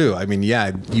Tales 2, I mean,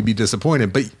 yeah, you'd be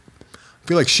disappointed. But I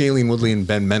feel like Shailene Woodley and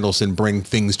Ben Mendelsohn bring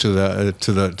things to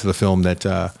the film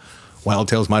that Wild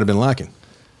Tales might have been lacking.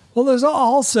 Well, there's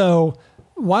also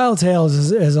Wild Tales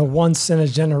is a once in a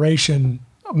generation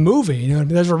movie. You know, what I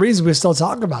mean? There's a reason we still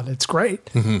talk about it. It's great.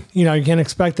 Mm-hmm. You know, you can't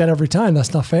expect that every time.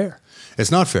 That's not fair. It's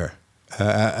not fair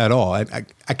at all. I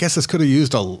guess this could have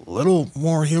used a little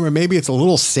more humor. Maybe it's a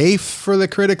little safe for the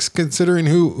critics considering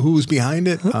who's behind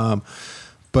it.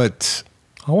 But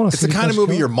I want to it's see the kind of Catch movie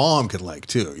Killer. your mom could like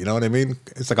too. You know what I mean?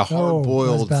 It's like a Oh,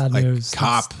 hard-boiled that's bad like news.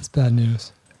 cop. That's bad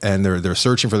news. And they're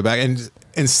searching for the bad. And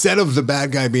instead of the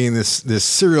bad guy being this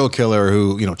serial killer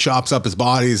who chops up his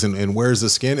bodies and wears the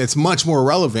skin, it's much more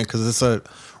relevant because it's a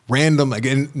random.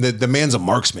 Again, the man's a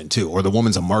marksman too, or the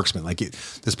woman's a marksman. Like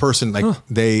this person, like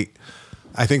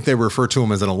I think they refer to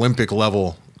him as an Olympic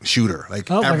level shooter. Like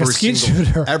like a skeet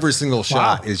shooter. Every single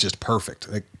shot is just perfect.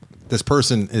 Like this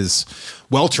person is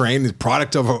well trained, the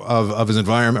product of his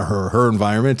environment, her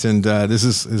environment, and this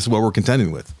is what we're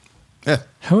contending with. Yeah.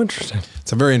 How interesting.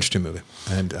 It's a very interesting movie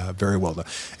and very well done.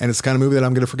 And it's the kind of movie that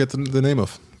I'm going to forget the name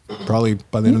of. probably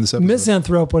by the end of this episode.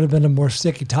 Misanthrope would have been a more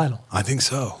sticky title. I think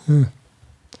so. You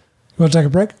want to take a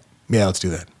break? Yeah, let's do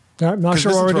that. All right, I'm not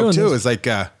sure what we're doing. Too is like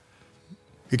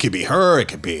it could be her, it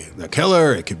could be the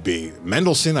killer, it could be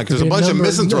Mendelssohn. Like there's a bunch of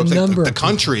misanthropes. Like the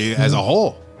country as a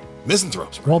whole,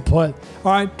 misanthropes. Well put.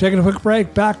 All right, taking a quick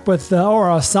break. Back with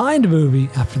our assigned movie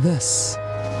after this.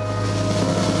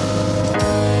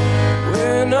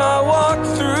 When I walk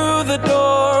through the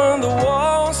door, the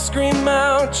walls scream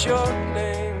out your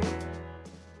name.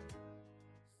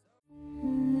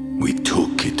 We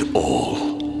took it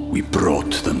all. We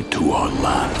brought them to our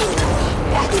land.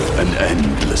 An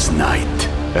endless night,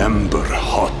 ember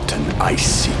hot and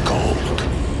icy cold.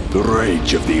 The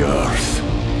rage of the earth.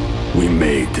 We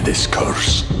made this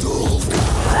curse.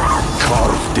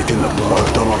 Carved it in the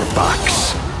blood on our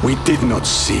backs. We did not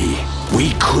see.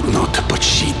 We could not, but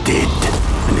she did.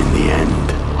 And in the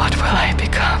end, What will I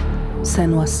become?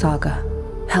 Senua's Saga.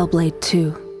 Hellblade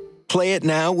 2. Play it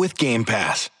now with Game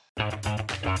Pass.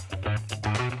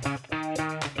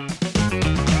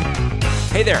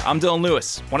 Hey there, I'm Dylan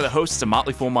Lewis, one of the hosts of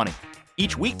Motley Fool Money.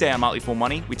 Each weekday on Motley Fool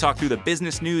Money, we talk through the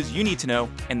business news you need to know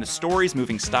and the stories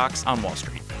moving stocks on Wall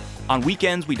Street. On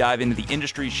weekends, we dive into the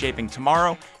industries shaping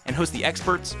tomorrow and host the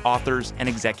experts, authors, and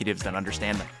executives that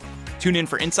understand them. Tune in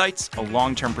for insights, a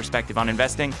long-term perspective on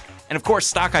investing, and of course,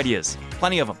 stock ideas.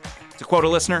 Plenty of them. To quote a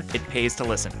listener, it pays to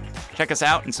listen. Check us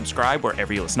out and subscribe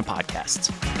wherever you listen to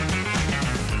podcasts.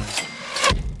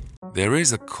 There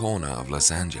is a corner of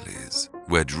Los Angeles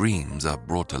where dreams are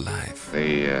brought to life.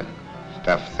 The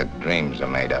stuff that dreams are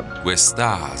made of. Where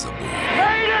stars are born.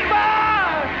 Rated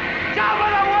by Top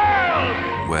of the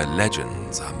World! Where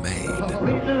legends are made. Oh,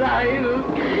 it's alive!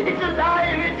 It's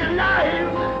alive! It's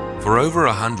alive! For over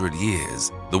 100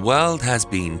 years, the world has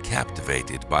been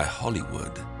captivated by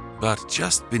Hollywood. But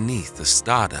just beneath the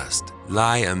stardust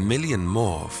lie a million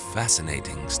more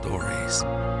fascinating stories.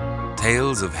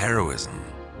 Tales of heroism,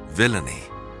 villainy,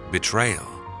 betrayal,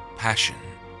 passion,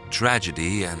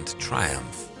 tragedy, and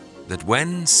triumph that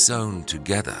when sewn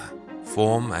together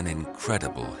form an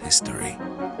incredible history.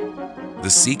 The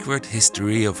Secret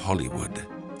History of Hollywood,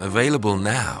 available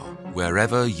now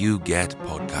wherever you get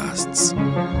podcasts.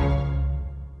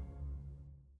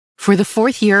 For the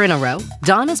fourth year in a row,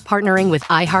 Dawn is partnering with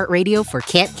iHeartRadio for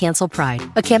Can't Cancel Pride,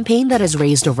 a campaign that has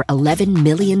raised over $11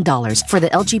 million for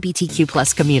the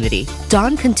LGBTQ+ community.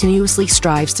 Dawn continuously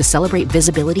strives to celebrate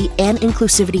visibility and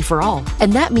inclusivity for all,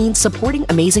 and that means supporting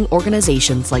amazing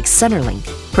organizations like Centerlink,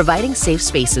 providing safe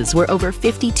spaces where over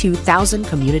 52,000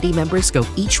 community members go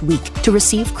each week to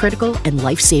receive critical and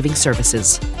life-saving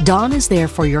services. Dawn is there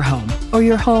for your home, or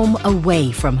your home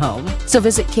away from home. So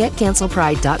visit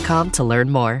can'tcancelpride.com to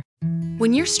learn more.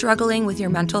 When you're struggling with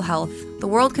your mental health, the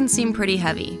world can seem pretty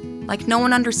heavy, like no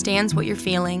one understands what you're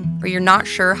feeling, or you're not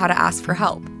sure how to ask for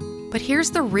help. But here's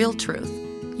the real truth.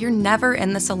 You're never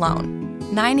in this alone.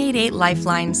 988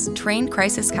 Lifeline's trained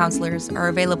crisis counselors are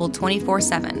available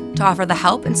 24/7 to offer the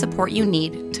help and support you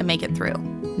need to make it through.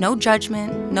 No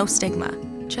judgment, no stigma,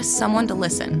 just someone to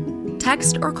listen.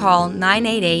 Text or call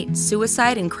 988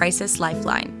 Suicide and Crisis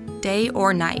Lifeline, day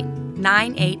or night.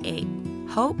 988.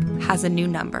 Hope has a new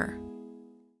number.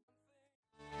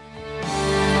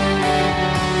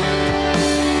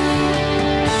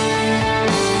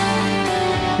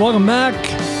 Welcome back.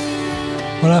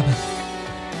 What happened?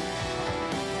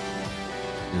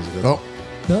 Oh.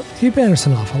 No, keep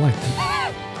Anderson off. I like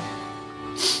that.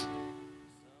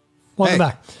 Welcome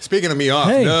back. Speaking of me off,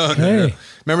 no.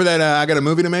 Remember that I got a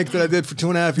movie to make that I did for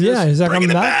 2.5 years? Yeah, is that coming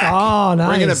back? Oh, nice.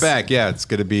 Bringing it back. Yeah, it's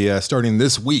going to be starting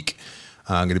this week.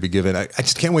 I'm going to be giving. I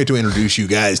just can't wait to introduce you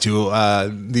guys to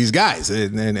these guys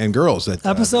and girls. That,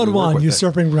 Episode 1,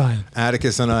 Usurping Brian.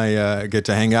 Atticus and I get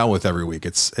to hang out with every week.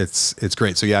 It's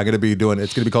great. So yeah, I'm going to be doing.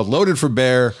 It's going to be called Loaded for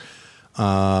Bear.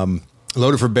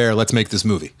 Loaded for Bear. Let's make this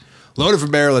movie. Loaded for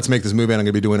Bear. Let's make this movie. And I'm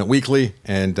going to be doing it weekly,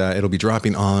 and it'll be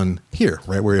dropping on here,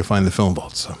 right where you find the Film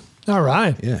Vault. So. All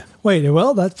right. Yeah. Wait.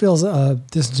 Well, that feels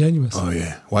disingenuous. Oh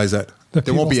yeah. Why is that? The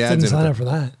there won't be ads didn't in sign it. up for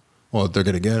that. Well, they're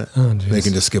going to get it. Oh, they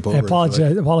can just skip over it.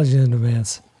 Apologies in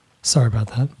advance. Sorry about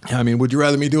that. I mean, would you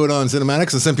rather me do it on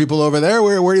Cinematics and send people over there?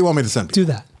 Where do you want me to send people?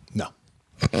 Do that. No.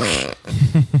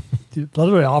 You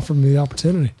literally offered me the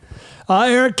opportunity.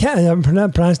 Eric Kath, I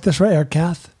pronounced this right, Eric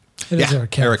Kath? It is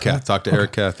Eric Kath. Eric Kath. Right? Talked to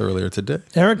Eric Kath earlier today.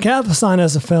 Eric Kath was signed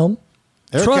as a film.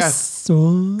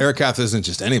 Eric Kath isn't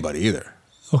just anybody either.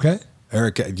 Okay.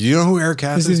 Eric Kath. Do you know who Eric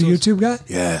Kath is? Is he the YouTube guy?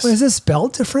 Yes. Wait, is this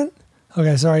spelled different?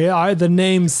 Okay, sorry. The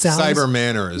name sounds...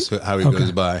 Cybermanor is how he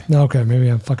goes by. Okay, maybe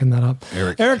I'm fucking that up.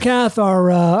 Eric Kath,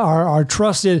 our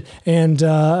trusted and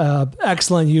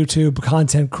excellent YouTube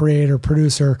content creator,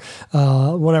 producer,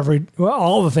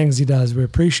 all the things he does. We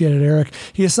appreciate it, Eric.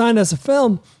 He assigned us a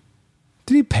film.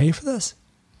 Did he pay for this?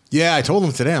 Yeah, I told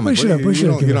him today. I'm like, we should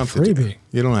have given a freebie.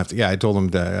 You don't have to. Yeah, I told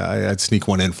him I'd sneak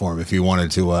one in for him if he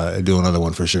wanted to do another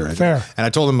one for sure. Fair. And I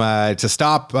told him to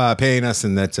stop paying us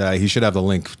and that he should have the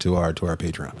link to our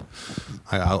Patreon.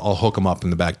 I'll hook him up in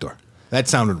the back door. That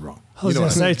sounded wrong. I was going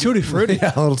to say Tutti Frutti.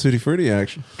 Yeah, a little Tutti Frutti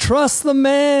action. Trust the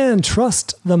Man.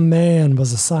 Trust the Man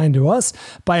was assigned to us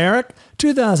by Eric.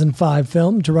 2005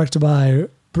 film directed by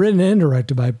Britain and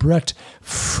directed by Brett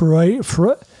Freundlich.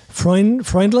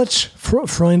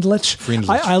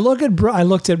 I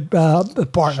looked at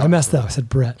Bart. I messed up. I said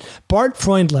Brett. Bart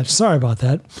Freundlich. Sorry about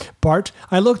that. Bart.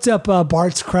 I looked up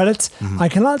Bart's credits. I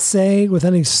cannot say with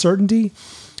any certainty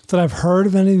that I've heard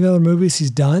of any of the other movies he's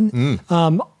done.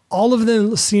 All of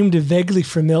them seemed vaguely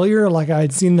familiar, like I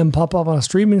had seen them pop up on a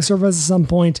streaming service at some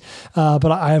point,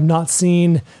 but I have not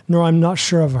seen, nor I'm not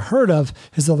sure I've heard of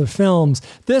his other films.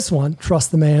 This one,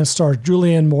 Trust the Man, stars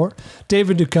Julianne Moore,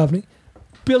 David Duchovny,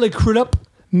 Billy Crudup,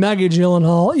 Maggie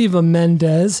Gyllenhaal, Eva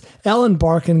Mendes, Ellen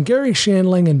Barkin, Gary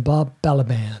Shandling, and Bob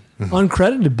Balaban.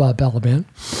 Uncredited Bob Balaban.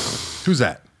 Who's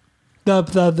that?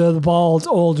 The bald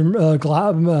old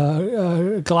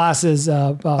glasses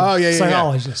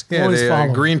psychologist. Yeah,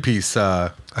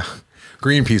 Greenpeace.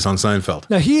 Greenpeace on Seinfeld.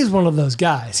 Now he's one of those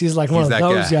guys. He's like one of those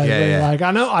guys. Yeah. Like,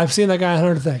 I know, I've seen that guy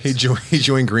 100 things. He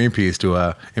joined Greenpeace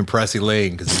to impress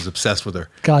Elaine because he's obsessed with her.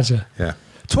 Gotcha. Yeah.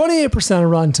 28% of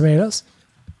Rotten Tomatoes.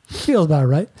 Feels about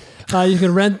right. You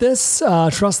can rent this,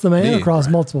 Trust the Man, across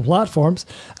multiple platforms.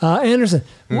 Anderson,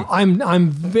 I'm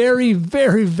very,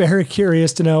 very, very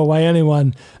curious to know why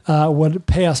anyone would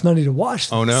pay us money to watch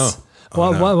this. Oh, no.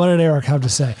 What did Eric have to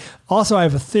say? Also, I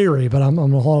have a theory, but I'm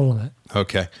going to hold on it.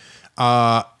 Okay.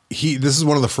 This is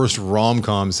one of the first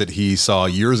rom-coms that he saw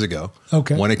years ago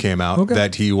when it came out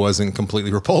that he wasn't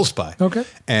completely repulsed by. Okay.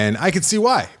 And I could see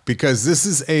why, because this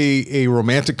is a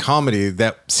romantic comedy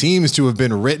that seems to have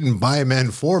been written by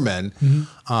men for men,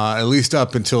 at least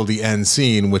up until the end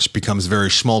scene, which becomes very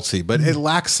schmaltzy. But it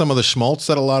lacks some of the schmaltz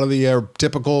that a lot of the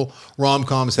typical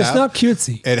rom-coms have. It's not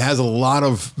cutesy. It has a lot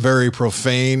of very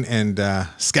profane and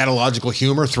scatological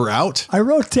humor throughout. I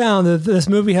wrote down that this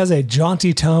movie has a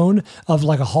jaunty tone of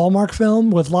like a Hallmark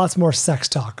film with lots more sex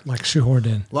talk, like shoehorned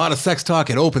in. A lot of sex talk.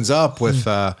 It opens up with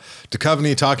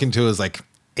Duchovny talking to his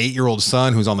 8-year-old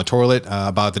son who's on the toilet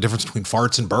about the difference between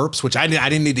farts and burps, which I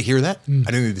didn't need to hear that. I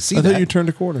didn't need to see that. I thought you turned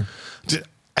a corner.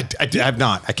 I have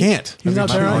not. I can't. He's not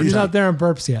there in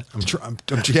burps yet.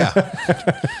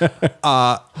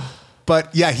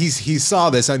 But yeah, he saw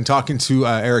this. I'm talking to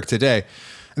Eric today,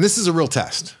 and this is a real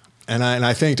test. And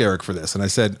I thanked Eric for this. And I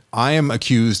said, I am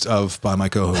accused by my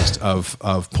co-host of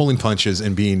pulling punches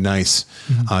and being nice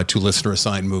to listener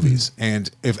assigned movies.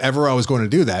 And if ever I was going to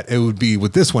do that, it would be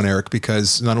with this one, Eric,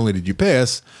 because not only did you pay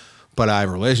us, but I have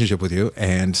a relationship with you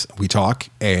and we talk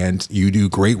and you do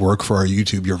great work for our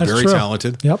YouTube. You're very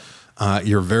talented. Yep.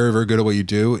 You're very, very good at what you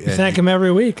do. You thank him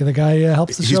every week. The guy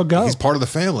helps the show go. He's part of the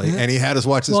family and he had us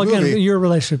watch this movie. Well, again, your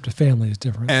relationship to family is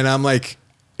different. And I'm like,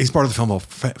 he's part of the film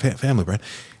family, Brad.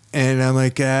 And I'm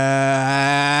like,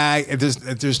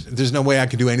 there's no way I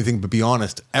can do anything but be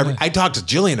honest. I talked to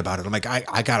Jillian about it. I'm like,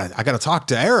 I gotta talk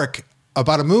to Eric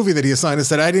about a movie that he assigned us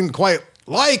that I didn't quite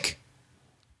like,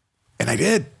 and I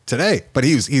did today. But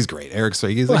he's great, Eric. So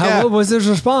he's what was his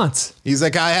response? He's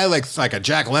like, I had like a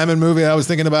Jack Lemmon movie I was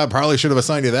thinking about. Probably should have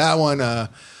assigned you that one. I'm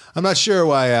not sure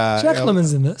why. Jack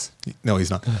Lemmon's in this. No,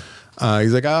 he's not.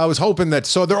 He's like, I was hoping that.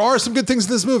 So there are some good things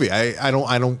in this movie. I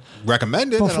don't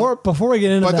recommend it. Before we get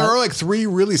into that, but there are 3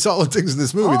 really solid things in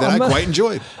this movie that I quite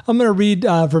enjoyed. I'm going to read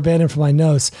verbatim from my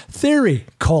notes. Theory: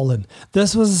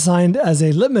 this was assigned as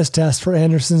a litmus test for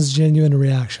Anderson's genuine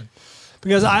reaction,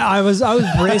 because I was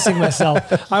bracing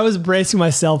myself. I was bracing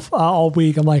myself all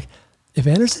week. I'm like, if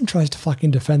Anderson tries to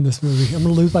fucking defend this movie, I'm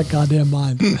going to lose my goddamn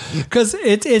mind. Because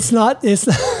it's not,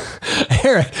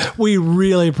 Eric, we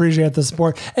really appreciate the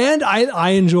support. And I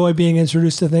enjoy being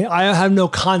introduced to things. I have no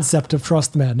concept of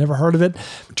Trust the Man. Never heard of it.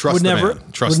 Would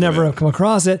never have come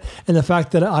across it. And the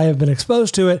fact that I have been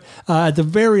exposed to it, at the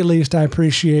very least, I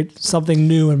appreciate something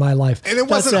new in my life. And it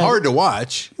wasn't hard to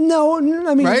watch. No,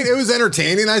 I mean. Right? It was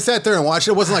entertaining. I sat there and watched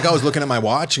it. It wasn't like I was looking at my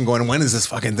watch and going, when is this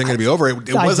fucking thing going to be over?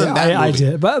 It wasn't that movie. I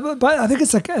did. But I think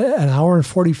it's like an hour and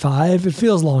 45. It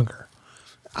feels longer.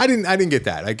 I didn't get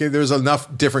that. There's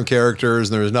enough different characters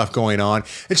and there's enough going on.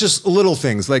 It's just little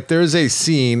things. Like there's a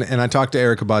scene, and I talked to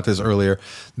Eric about this earlier.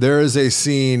 There is a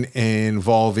scene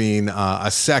involving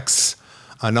a sex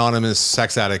anonymous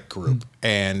sex addict group,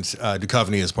 and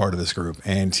Duchovny is part of this group,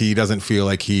 and he doesn't feel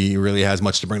like he really has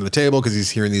much to bring to the table because he's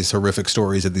hearing these horrific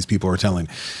stories that these people are telling.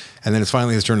 And then it's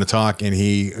finally his turn to talk, and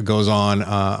he goes on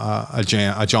a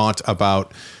jaunt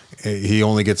about he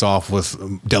only gets off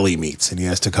with deli meats, and he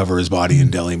has to cover his body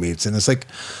in deli meats, and it's like,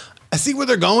 I see where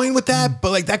they're going with that,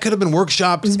 but like that could have been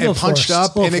workshopped and punched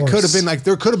up, and it could have been like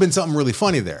there could have been something really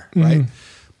funny there, right?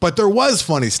 But there was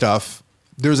funny stuff.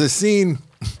 There's a scene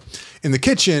in the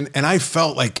kitchen, and I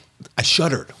felt like I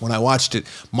shuddered when I watched it.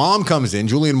 Mom comes in.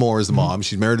 Julianne Moore is the mom.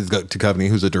 She's married to Duchovny,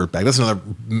 who's a dirtbag. That's another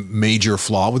major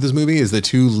flaw with this movie, is the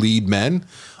two lead men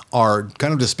are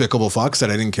kind of despicable fucks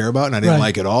that I didn't care about and I didn't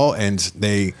like at all. And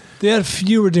they had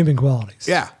few redeeming qualities.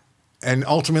 Yeah. And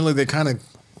ultimately they kind of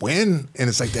win, and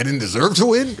it's like they didn't deserve to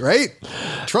win, right?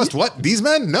 Trust what? These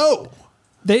men? No.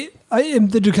 The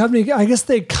Duchovny, I guess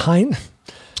they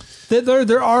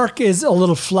their arc is a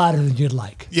little flatter than you'd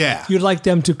like. Yeah. You'd like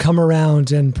them to come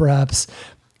around and perhaps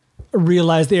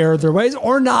realize the error of their ways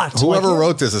or not. Whoever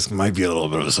wrote this might be a little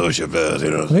bit of a sociopath,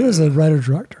 you know. I think it was a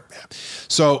writer-director. Yeah.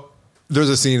 So there's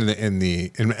a scene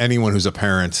in anyone who's a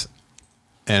parent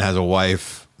and has a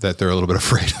wife that they're a little bit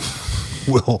afraid of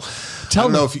will.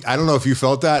 I don't know if you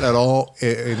felt that at all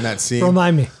in that scene.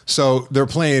 Remind me. So they're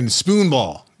playing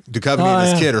spoonball. Duchovny and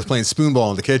his kid are playing spoonball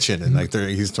in the kitchen, and like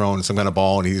he's throwing some kind of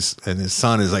ball, and his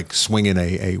son is like swinging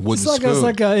a wooden spoon. It's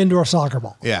like an indoor soccer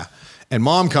ball. Yeah, and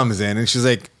mom comes in, and she's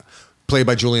like, played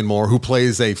by Julianne Moore, who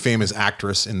plays a famous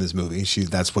actress in this movie.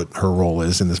 That's what her role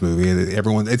is in this movie.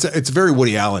 It's very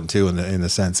Woody Allen too, in the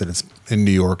sense that it's in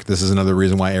New York. This is another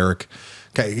reason why Eric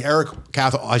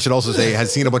Cathal, I should also say,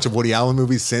 has seen a bunch of Woody Allen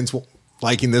movies since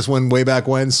liking this one way back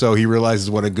when, so he realizes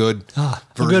what a good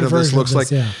version of this looks like.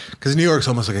 Because New York's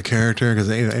almost like a character,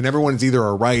 and everyone's either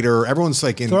a writer, everyone's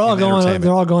like they're all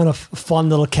going to fun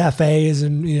little cafes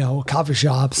and coffee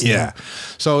shops. Yeah,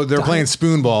 so they're playing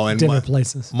spoonball and dinner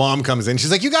places. Mom comes in, she's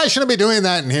like, "You guys shouldn't be doing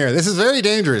that in here. This is very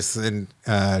dangerous." And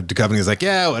Duchovny's like,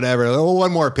 "Yeah, whatever. Oh,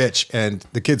 one more pitch," and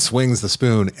the kid swings the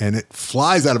spoon, and it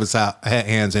flies out of his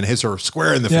hands and hits her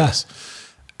square in the face,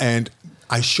 and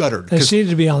I shuddered. And she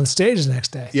needed to be on stage the next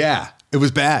day. Yeah, it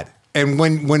was bad. And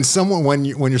when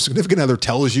your significant other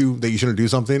tells you that you shouldn't do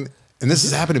something, and this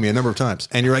has happened to me a number of times,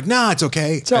 and you're like, "Nah, it's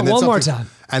okay." So one more time.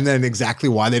 And then exactly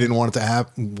why they didn't want it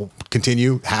to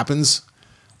continue happens.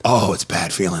 Oh, it's a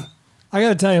bad feeling. I got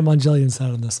to tell you, I'm on Jillian's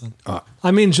side on this one.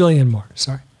 I mean Julianne Moore.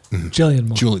 Sorry. Julianne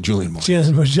Moore. Julianne Moore.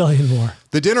 Julianne Moore.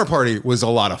 The dinner party was a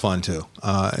lot of fun too.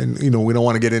 And we don't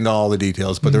want to get into all the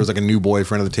details, but there was like a new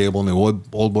boyfriend at the table, and the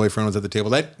old boyfriend was at the table.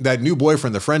 That new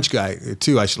boyfriend, the French guy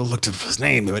too, I should have looked at his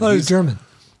name. But he's German.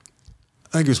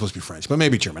 I think he was supposed to be French, but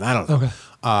maybe German. I don't know. Okay.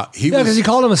 Because he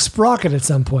called him a sprocket at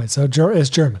some point, so it's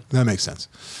German. That makes sense.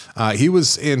 He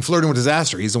was in Flirting with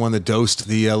Disaster. He's the one that dosed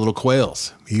the little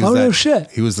quails. No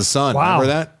shit. He was the son. Wow. Remember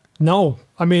that? No.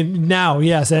 I mean, now,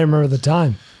 yes, I remember the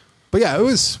time. But yeah, it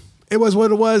was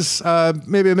what it was.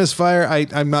 Maybe a misfire.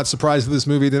 I'm not surprised that this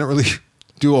movie didn't really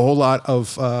do a whole lot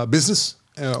of business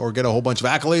or get a whole bunch of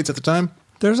accolades at the time.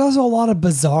 There's also a lot of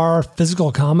bizarre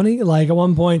physical comedy. Like at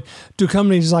one point,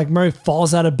 Duchovny just like Murray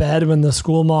falls out of bed when the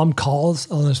school mom calls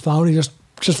on his phone. He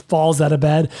just falls out of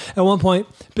bed. At one point,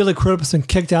 Billy Crudup's been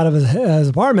kicked out of his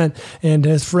apartment, and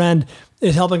his friend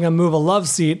is helping him move a love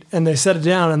seat, and they set it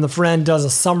down, and the friend does a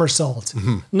somersault.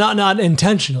 Mm-hmm. Not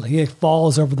intentionally. He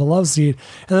falls over the love seat.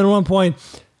 And then at one point,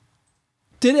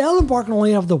 did Ellen Barkin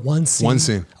only have the one scene? One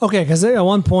scene. Okay, because at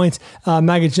one point,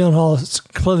 Maggie Gyllenhaal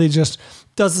completely just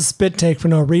does a spit take for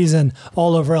no reason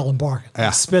all over Ellen Barkin.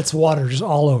 Yeah. Spits water just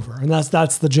all over. And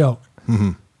that's the joke.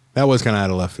 Mm-hmm. That was kind of out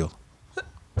of left field.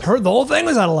 The whole thing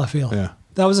was out of left field. Yeah.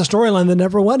 That was a storyline that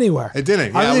never went anywhere. It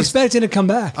didn't. Yeah, I was expecting it to come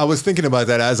back. I was thinking about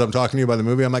that as I'm talking to you about the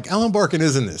movie. I'm like, Ellen Barkin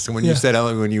is in this. And when you said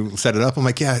Ellen, when you set it up, I'm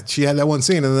like, yeah, she had that one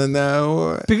scene. And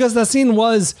then because that scene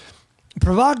was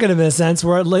provocative in a sense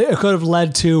where it could have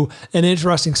led to an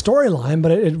interesting storyline,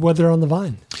 but it withered on the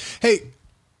vine. Hey,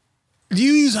 do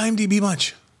you use IMDb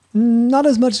much? Not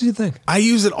as much as you think. I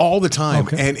use it all the time,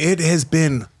 and it has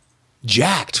been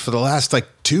jacked for the last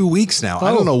 2 weeks now.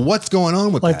 I don't know what's going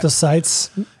on with that. The site's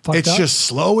fucked it's up? just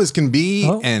slow as can be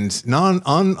and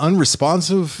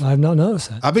unresponsive. I've not noticed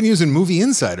that. I've been using Movie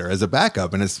Insider as a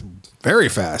backup, and it's very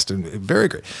fast and very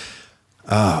great.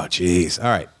 Oh, geez. All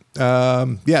right.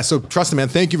 So trust me, man.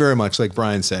 Thank you very much, like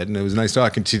Brian said. And it was nice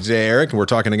talking to you today, Eric. And we're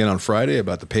talking again on Friday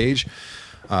about the page.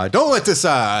 Don't let this...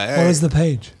 what is the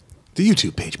page? The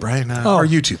YouTube page, Brian. Our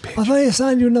YouTube page. I thought he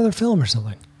assigned you another film or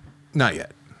something. Not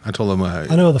yet. I told him... I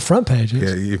know what the front page is.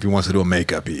 Yeah, if he wants to do a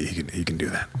makeup, he can do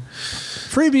that.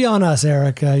 Freebie on us,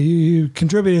 Eric. You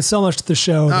contributed so much to the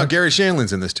show. Oh, Gary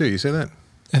Shandling's in this too. You say that?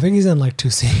 I think he's in 2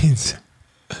 scenes.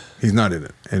 He's not in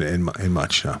it in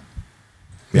much. No.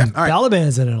 Yeah. All right.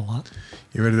 Balaban's in it a lot.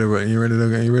 You ready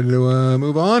to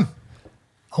move on?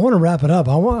 I want to wrap it up.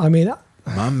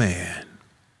 My man.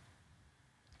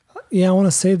 Yeah, I want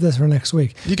to save this for next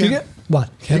week. You can. What?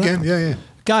 You can. Yeah.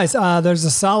 Guys, there's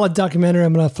a solid documentary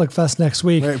I'm going to Flick Fest next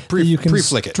week. Right, you can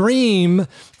pre-flick it. stream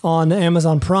on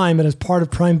Amazon Prime. It is part of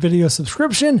Prime Video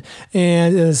subscription,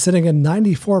 and it is sitting at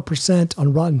 94%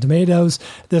 on Rotten Tomatoes.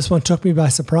 This one took me by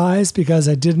surprise because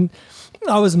I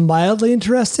was mildly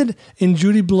interested in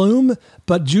Judy Blume,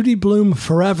 but Judy Blume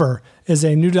Forever is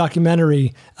a new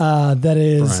documentary that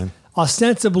is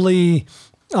ostensibly,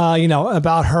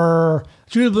 about her.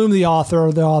 Judy Blume, the author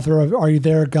of Are You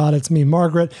There, God, It's Me,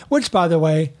 Margaret, which, by the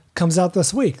way, comes out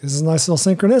this week. This is a nice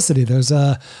little synchronicity. There's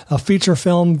a feature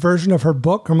film version of her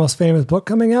book, her most famous book,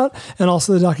 coming out, and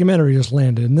also the documentary just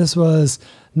landed. And this was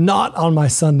not on my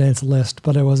Sundance list,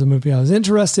 but it was a movie I was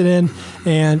interested in.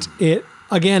 And it,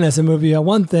 again, is a movie about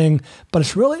one thing, but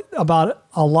it's really about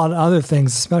a lot of other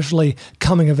things, especially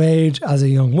coming of age as a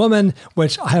young woman,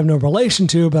 which I have no relation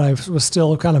to, but I was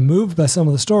still kind of moved by some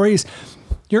of the stories.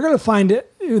 You're going to find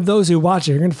it, those who watch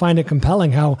it, you're going to find it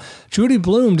compelling how Judy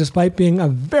Blume, despite being a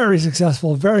very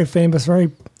successful, very famous,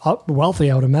 very wealthy,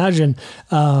 I would imagine,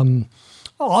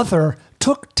 author,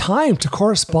 took time to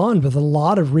correspond with a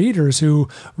lot of readers who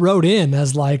wrote in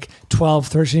as like 12,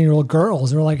 13-year-old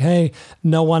girls. They were like, hey,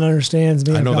 no one understands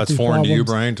me. I know that's foreign to you,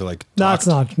 Brian, to like talk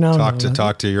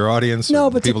to your audience. No,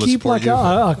 but to keep like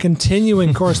a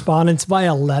continuing correspondence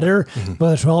via letter with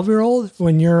a 12-year-old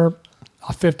when you're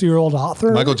a 50-year-old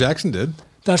author. Michael Jackson did.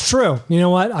 That's true. You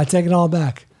know what? I take it all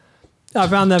back. I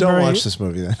found that Don't watch this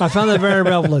movie then. I found that very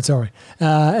revelatory.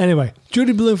 Anyway,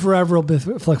 Judy Blume Forever will be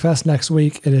Flick Fest next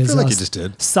week. It is I feel like you just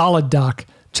did. Solid doc.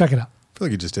 Check it out. I feel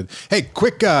like you just did. Hey,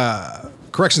 quick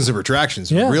corrections and retractions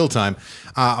in real time.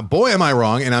 Boy, am I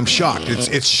wrong, and I'm shocked.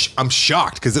 I'm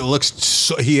shocked because it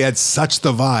looks he had such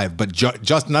the vibe, but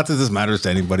just not that this matters to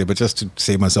anybody, but just to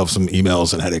save myself some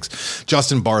emails and headaches.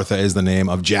 Justin Bartha is the name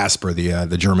of Jasper,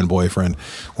 the German boyfriend,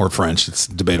 or French. It's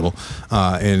debatable.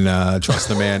 In Trust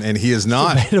the Man, and he is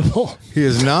not debatable. He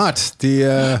is not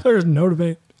the. There's no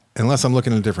debate. Unless I'm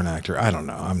looking at a different actor. I don't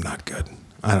know. I'm not good.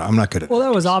 I'm not good at. Well,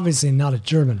 that was obviously not a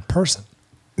German person.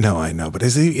 No, I know, but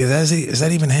is that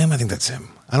even him? I think that's him.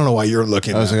 I don't know why you're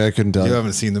looking. I couldn't tell. You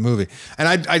haven't seen the movie, and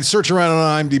I'd search around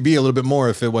on IMDb a little bit more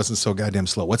if it wasn't so goddamn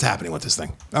slow. What's happening with this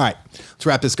thing? All right, let's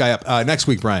wrap this guy up. Next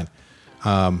week, Brian,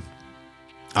 I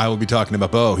will be talking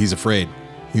about Bo. He's afraid.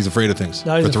 He's afraid of things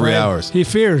for 3 hours. He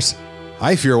fears.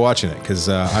 I fear watching it because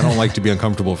I don't like to be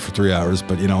uncomfortable for 3 hours.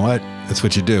 But you know what? That's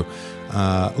what you do.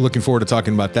 Looking forward to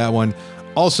talking about that one.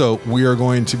 Also, we are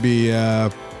going to be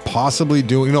possibly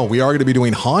doing, we are going to be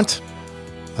doing Haunt,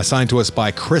 assigned to us by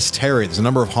Chris Terry. There's a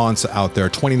number of haunts out there.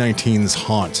 2019's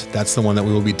Haunt. That's the one that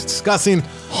we will be discussing.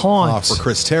 Haunt. For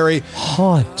Chris Terry.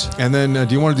 Haunt. And then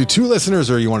do you want to do 2 listeners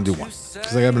or you want to do 1?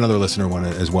 Because I have another listener one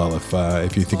as well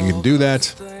if you think you can do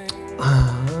that.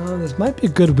 This might be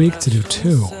a good week to do 2.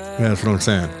 Yeah, that's what I'm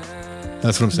saying.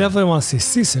 Definitely want to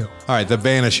see Sisu. All right, The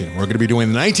Vanishing. We're going to be doing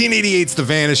 1988's The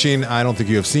Vanishing. I don't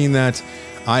think you have seen that.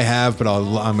 I have, but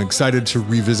I'm excited to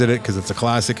revisit it because it's a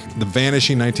classic. The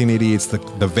Vanishing, 1988's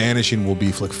The Vanishing will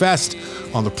be Flick Fest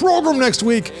on the program next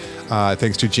week.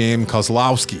 Thanks to James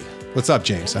Kozlowski. What's up,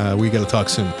 James? We got to talk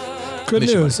soon. Good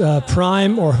news.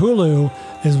 Prime or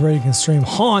Hulu is where you can stream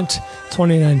Haunt,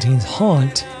 2019's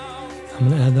Haunt. I'm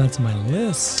going to add that to my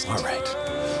list. All right.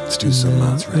 Let's do some.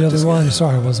 The other one,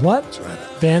 was what?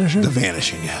 Vanishing? The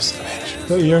Vanishing, yes. The Vanishing.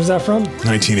 What year is that from?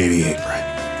 1988, right.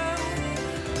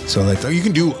 So that you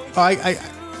can do. I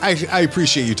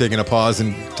appreciate you taking a pause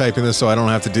and typing this so I don't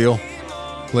have to deal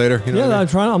later. You know yeah,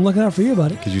 I'm looking out for you,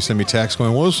 buddy. Because you send me text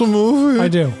going, what's the movie? I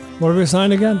do. What are we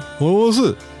assigned again? What was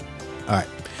it? All right.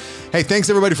 Hey, thanks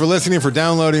everybody for listening, for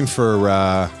downloading,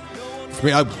 for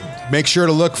make sure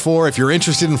to look for, if you're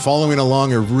interested in following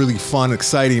along a really fun,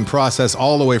 exciting process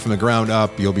all the way from the ground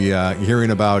up, you'll be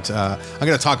hearing about, I'm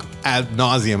going to talk ad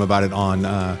nauseum about it on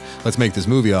Let's Make This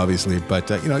Movie, obviously, but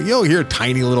you'll hear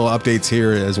tiny little updates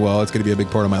here as well. It's going to be a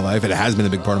big part of my life. It has been a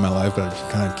big part of my life, but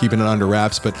I'm kind of keeping it under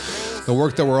wraps. But the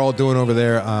work that we're all doing over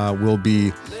there will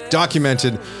be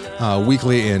documented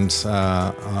weekly and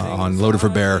on Loaded for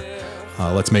Bear,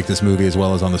 Let's Make This Movie, as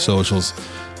well as on the socials.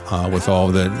 With all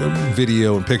the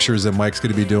video and pictures that Mike's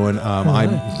going to be doing.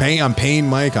 I'm paying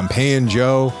Mike. I'm paying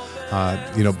Joe.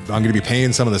 I'm going to be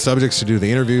paying some of the subjects to do the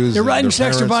interviews. You're writing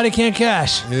checks your body can't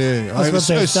cash. Yeah, that's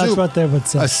what they would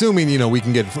say. Assuming we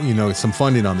can get some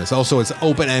funding on this. Also, it's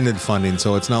open-ended funding,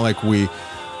 so it's not like we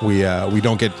we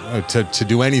don't get to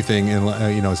do anything, and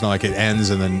it's not like it ends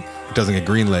and then it doesn't get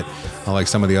greenlit like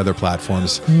some of the other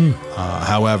platforms.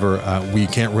 However, we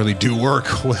can't really do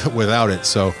work without it.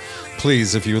 So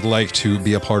please, if you would like to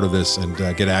be a part of this and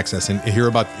get access and hear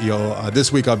about,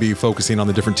 this week I'll be focusing on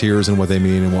the different tiers and what they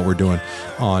mean and what we're doing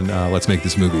on Let's Make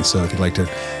This Movie. So if you'd like to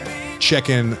check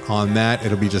in on that,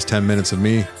 it'll be just 10 minutes of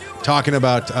me talking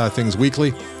about things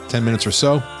weekly, 10 minutes or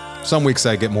so. Some weeks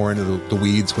I get more into the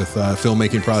weeds with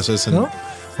filmmaking process and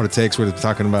what it takes. We're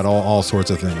talking about all sorts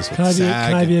of things. Can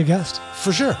I be a guest?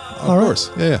 For sure. Of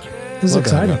course. Yeah. This is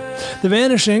exciting. The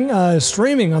Vanishing is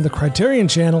streaming on the Criterion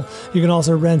channel. You can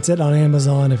also rent it on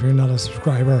Amazon if you're not a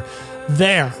subscriber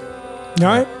there. All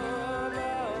right?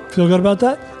 Feel good about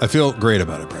that? I feel great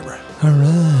about it, Barbara. All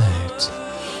right.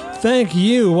 Thank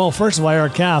you. Well, first of all,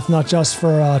 Eric Kath, not just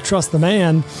for Trust the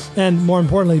Man, and more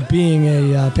importantly, being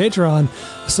a Patreon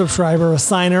subscriber, a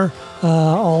signer,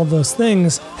 all those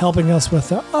things, helping us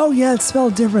with, it's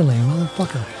spelled differently,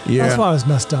 motherfucker. Yeah. That's why I was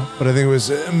messed up. But I think it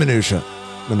was minutia.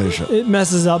 It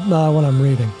messes up when I'm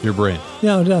reading. Your brain.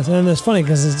 Yeah, it does. And it's funny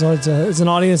because it's an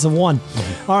audience of one.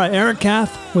 All right, Eric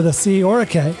Kath with a C or a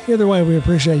K. Either way, we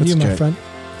appreciate you, my friend.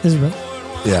 Is it right?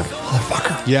 Yeah.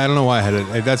 Motherfucker. Yeah, I don't know why I had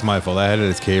it. That's my fault. I had it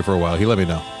as K for a while. He let me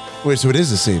know. Wait, so it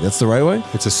is a C. That's the right way?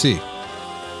 It's a C.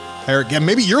 Eric, yeah,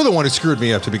 maybe you're the one who screwed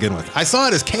me up to begin with. I saw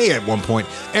it as K at one point.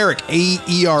 Eric,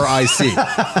 A-E-R-I-C.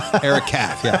 Eric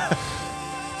Kath, yeah.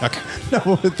 Okay.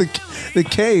 No, the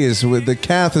K is with the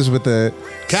Kath is with the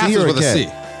Kath C is or with a C.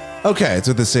 Okay, it's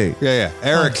with the C. Yeah.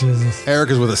 Eric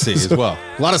is with a C as well.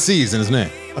 A lot of C's in his name.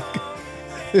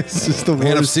 This is the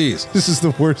Man of worst. C's. This is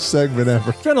the worst segment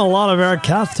ever. Getting a lot of Eric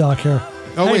Kath talk here.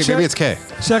 Oh, wait, maybe it's K.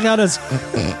 Check out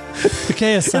the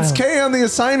K is silent. It's K on the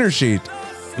assigner sheet.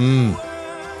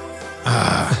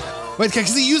 Wait,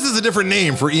 because he uses a different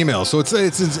name for email, so it's okay.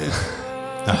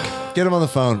 Get him on the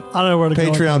phone. I don't know where to go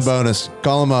with Patreon this. bonus.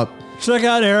 Call him up. Check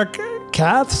out Eric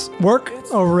Kath's work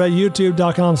over at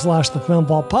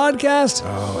youtube.com/thefilmvault podcast.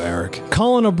 Oh, Eric.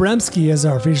 Colin Obremski is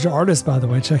our featured artist, by the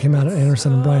way. Check him out at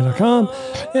AndersonandBryan.com.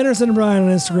 Anderson and Bryan on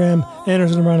Instagram.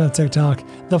 Anderson and Bryan on TikTok.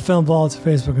 The Film Vault,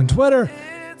 Facebook and Twitter.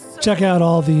 Check out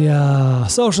all the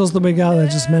socials that we got that I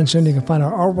just mentioned. You can find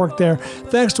our artwork there.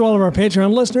 Thanks to all of our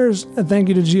Patreon listeners. And thank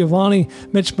you to Giovanni,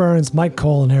 Mitch Burns, Mike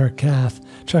Cole, and Eric Kath.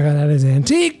 Check out Eddie's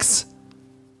Antiques.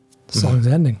 The song's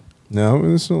ending. No,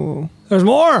 it's a little... There's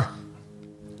more.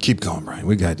 Keep going, Brian.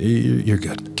 We got you. You're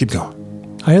good. Keep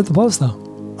going. I hit the post, though.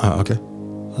 Oh, okay.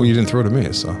 Well, you didn't throw it at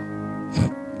me, so.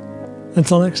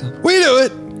 Until next time. We do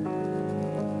it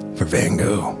for Van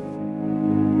Gogh.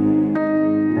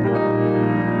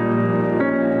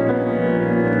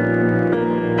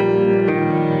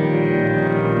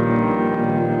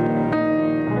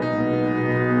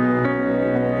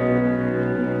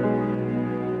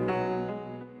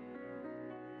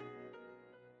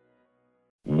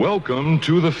 Welcome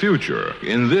to the future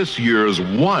in this year's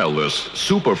wildest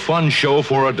super fun show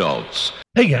for adults.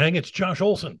 Hey gang, it's Josh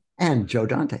Olson. And Joe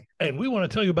Dante. And we want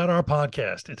to tell you about our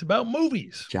podcast. It's about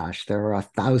movies. Josh, there are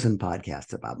 1,000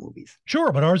 podcasts about movies.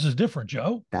 Sure, but ours is different,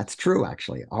 Joe. That's true,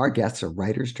 actually. Our guests are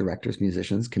writers, directors,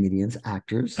 musicians, comedians,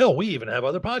 actors. Hell, we even have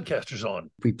other podcasters on.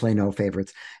 We play no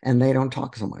favorites, and they don't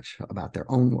talk so much about their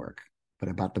own work, but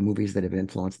about the movies that have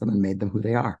influenced them and made them who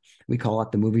they are. We call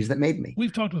it The Movies That Made Me.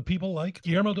 We've talked with people like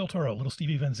Guillermo del Toro, Little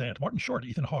Stevie Van Zandt, Martin Short,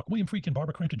 Ethan Hawke, William Friedkin,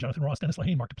 Barbara Crampton, Jonathan Ross, Dennis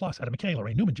Lehane, Mark Duplass, Adam McKay,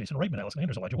 Lorraine Newman, Jason Reitman, Alison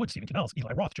Anders, Elijah Wood, Stephen Canals,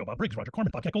 Eli Roth, Joe Bob Briggs, Roger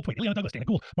Corman, Bobcat Goldthwait, Leon Douglas, Dana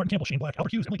Gould, Martin Campbell, Shane Black,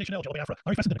 Albert Hughes, Emily Deschanel, Joe Biafra,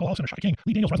 Ari Fessenden, Nicole Hausen, Shaka King,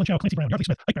 Lee Daniels, Rosalind Chow, Clancy Brown, Yardley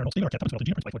Smith, Ike Barinholtz, Steve Arquette, Thomas Middleton,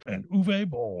 Gina Prince Lightfoot, and Uwe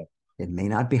Boll. It may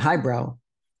not be highbrow,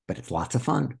 but it's lots of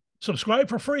fun. Subscribe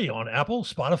for free on Apple,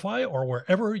 Spotify, or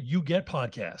wherever you get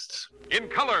podcasts. In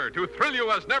color to thrill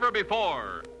you as never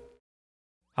before.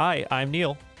 Hi, I'm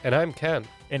Neil. And I'm Ken.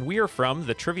 And we are from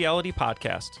the Triviality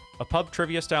Podcast, a pub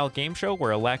trivia-style game show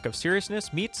where a lack of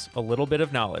seriousness meets a little bit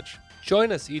of knowledge.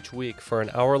 Join us each week for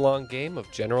an hour-long game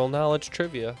of general knowledge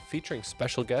trivia featuring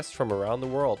special guests from around the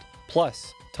world,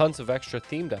 plus tons of extra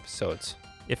themed episodes.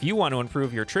 If you want to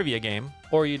improve your trivia game,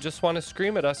 or you just want to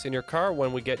scream at us in your car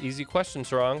when we get easy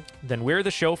questions wrong, then we're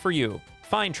the show for you.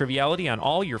 Find Triviality on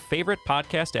all your favorite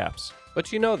podcast apps.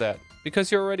 But you know that,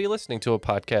 because you're already listening to a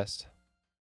podcast.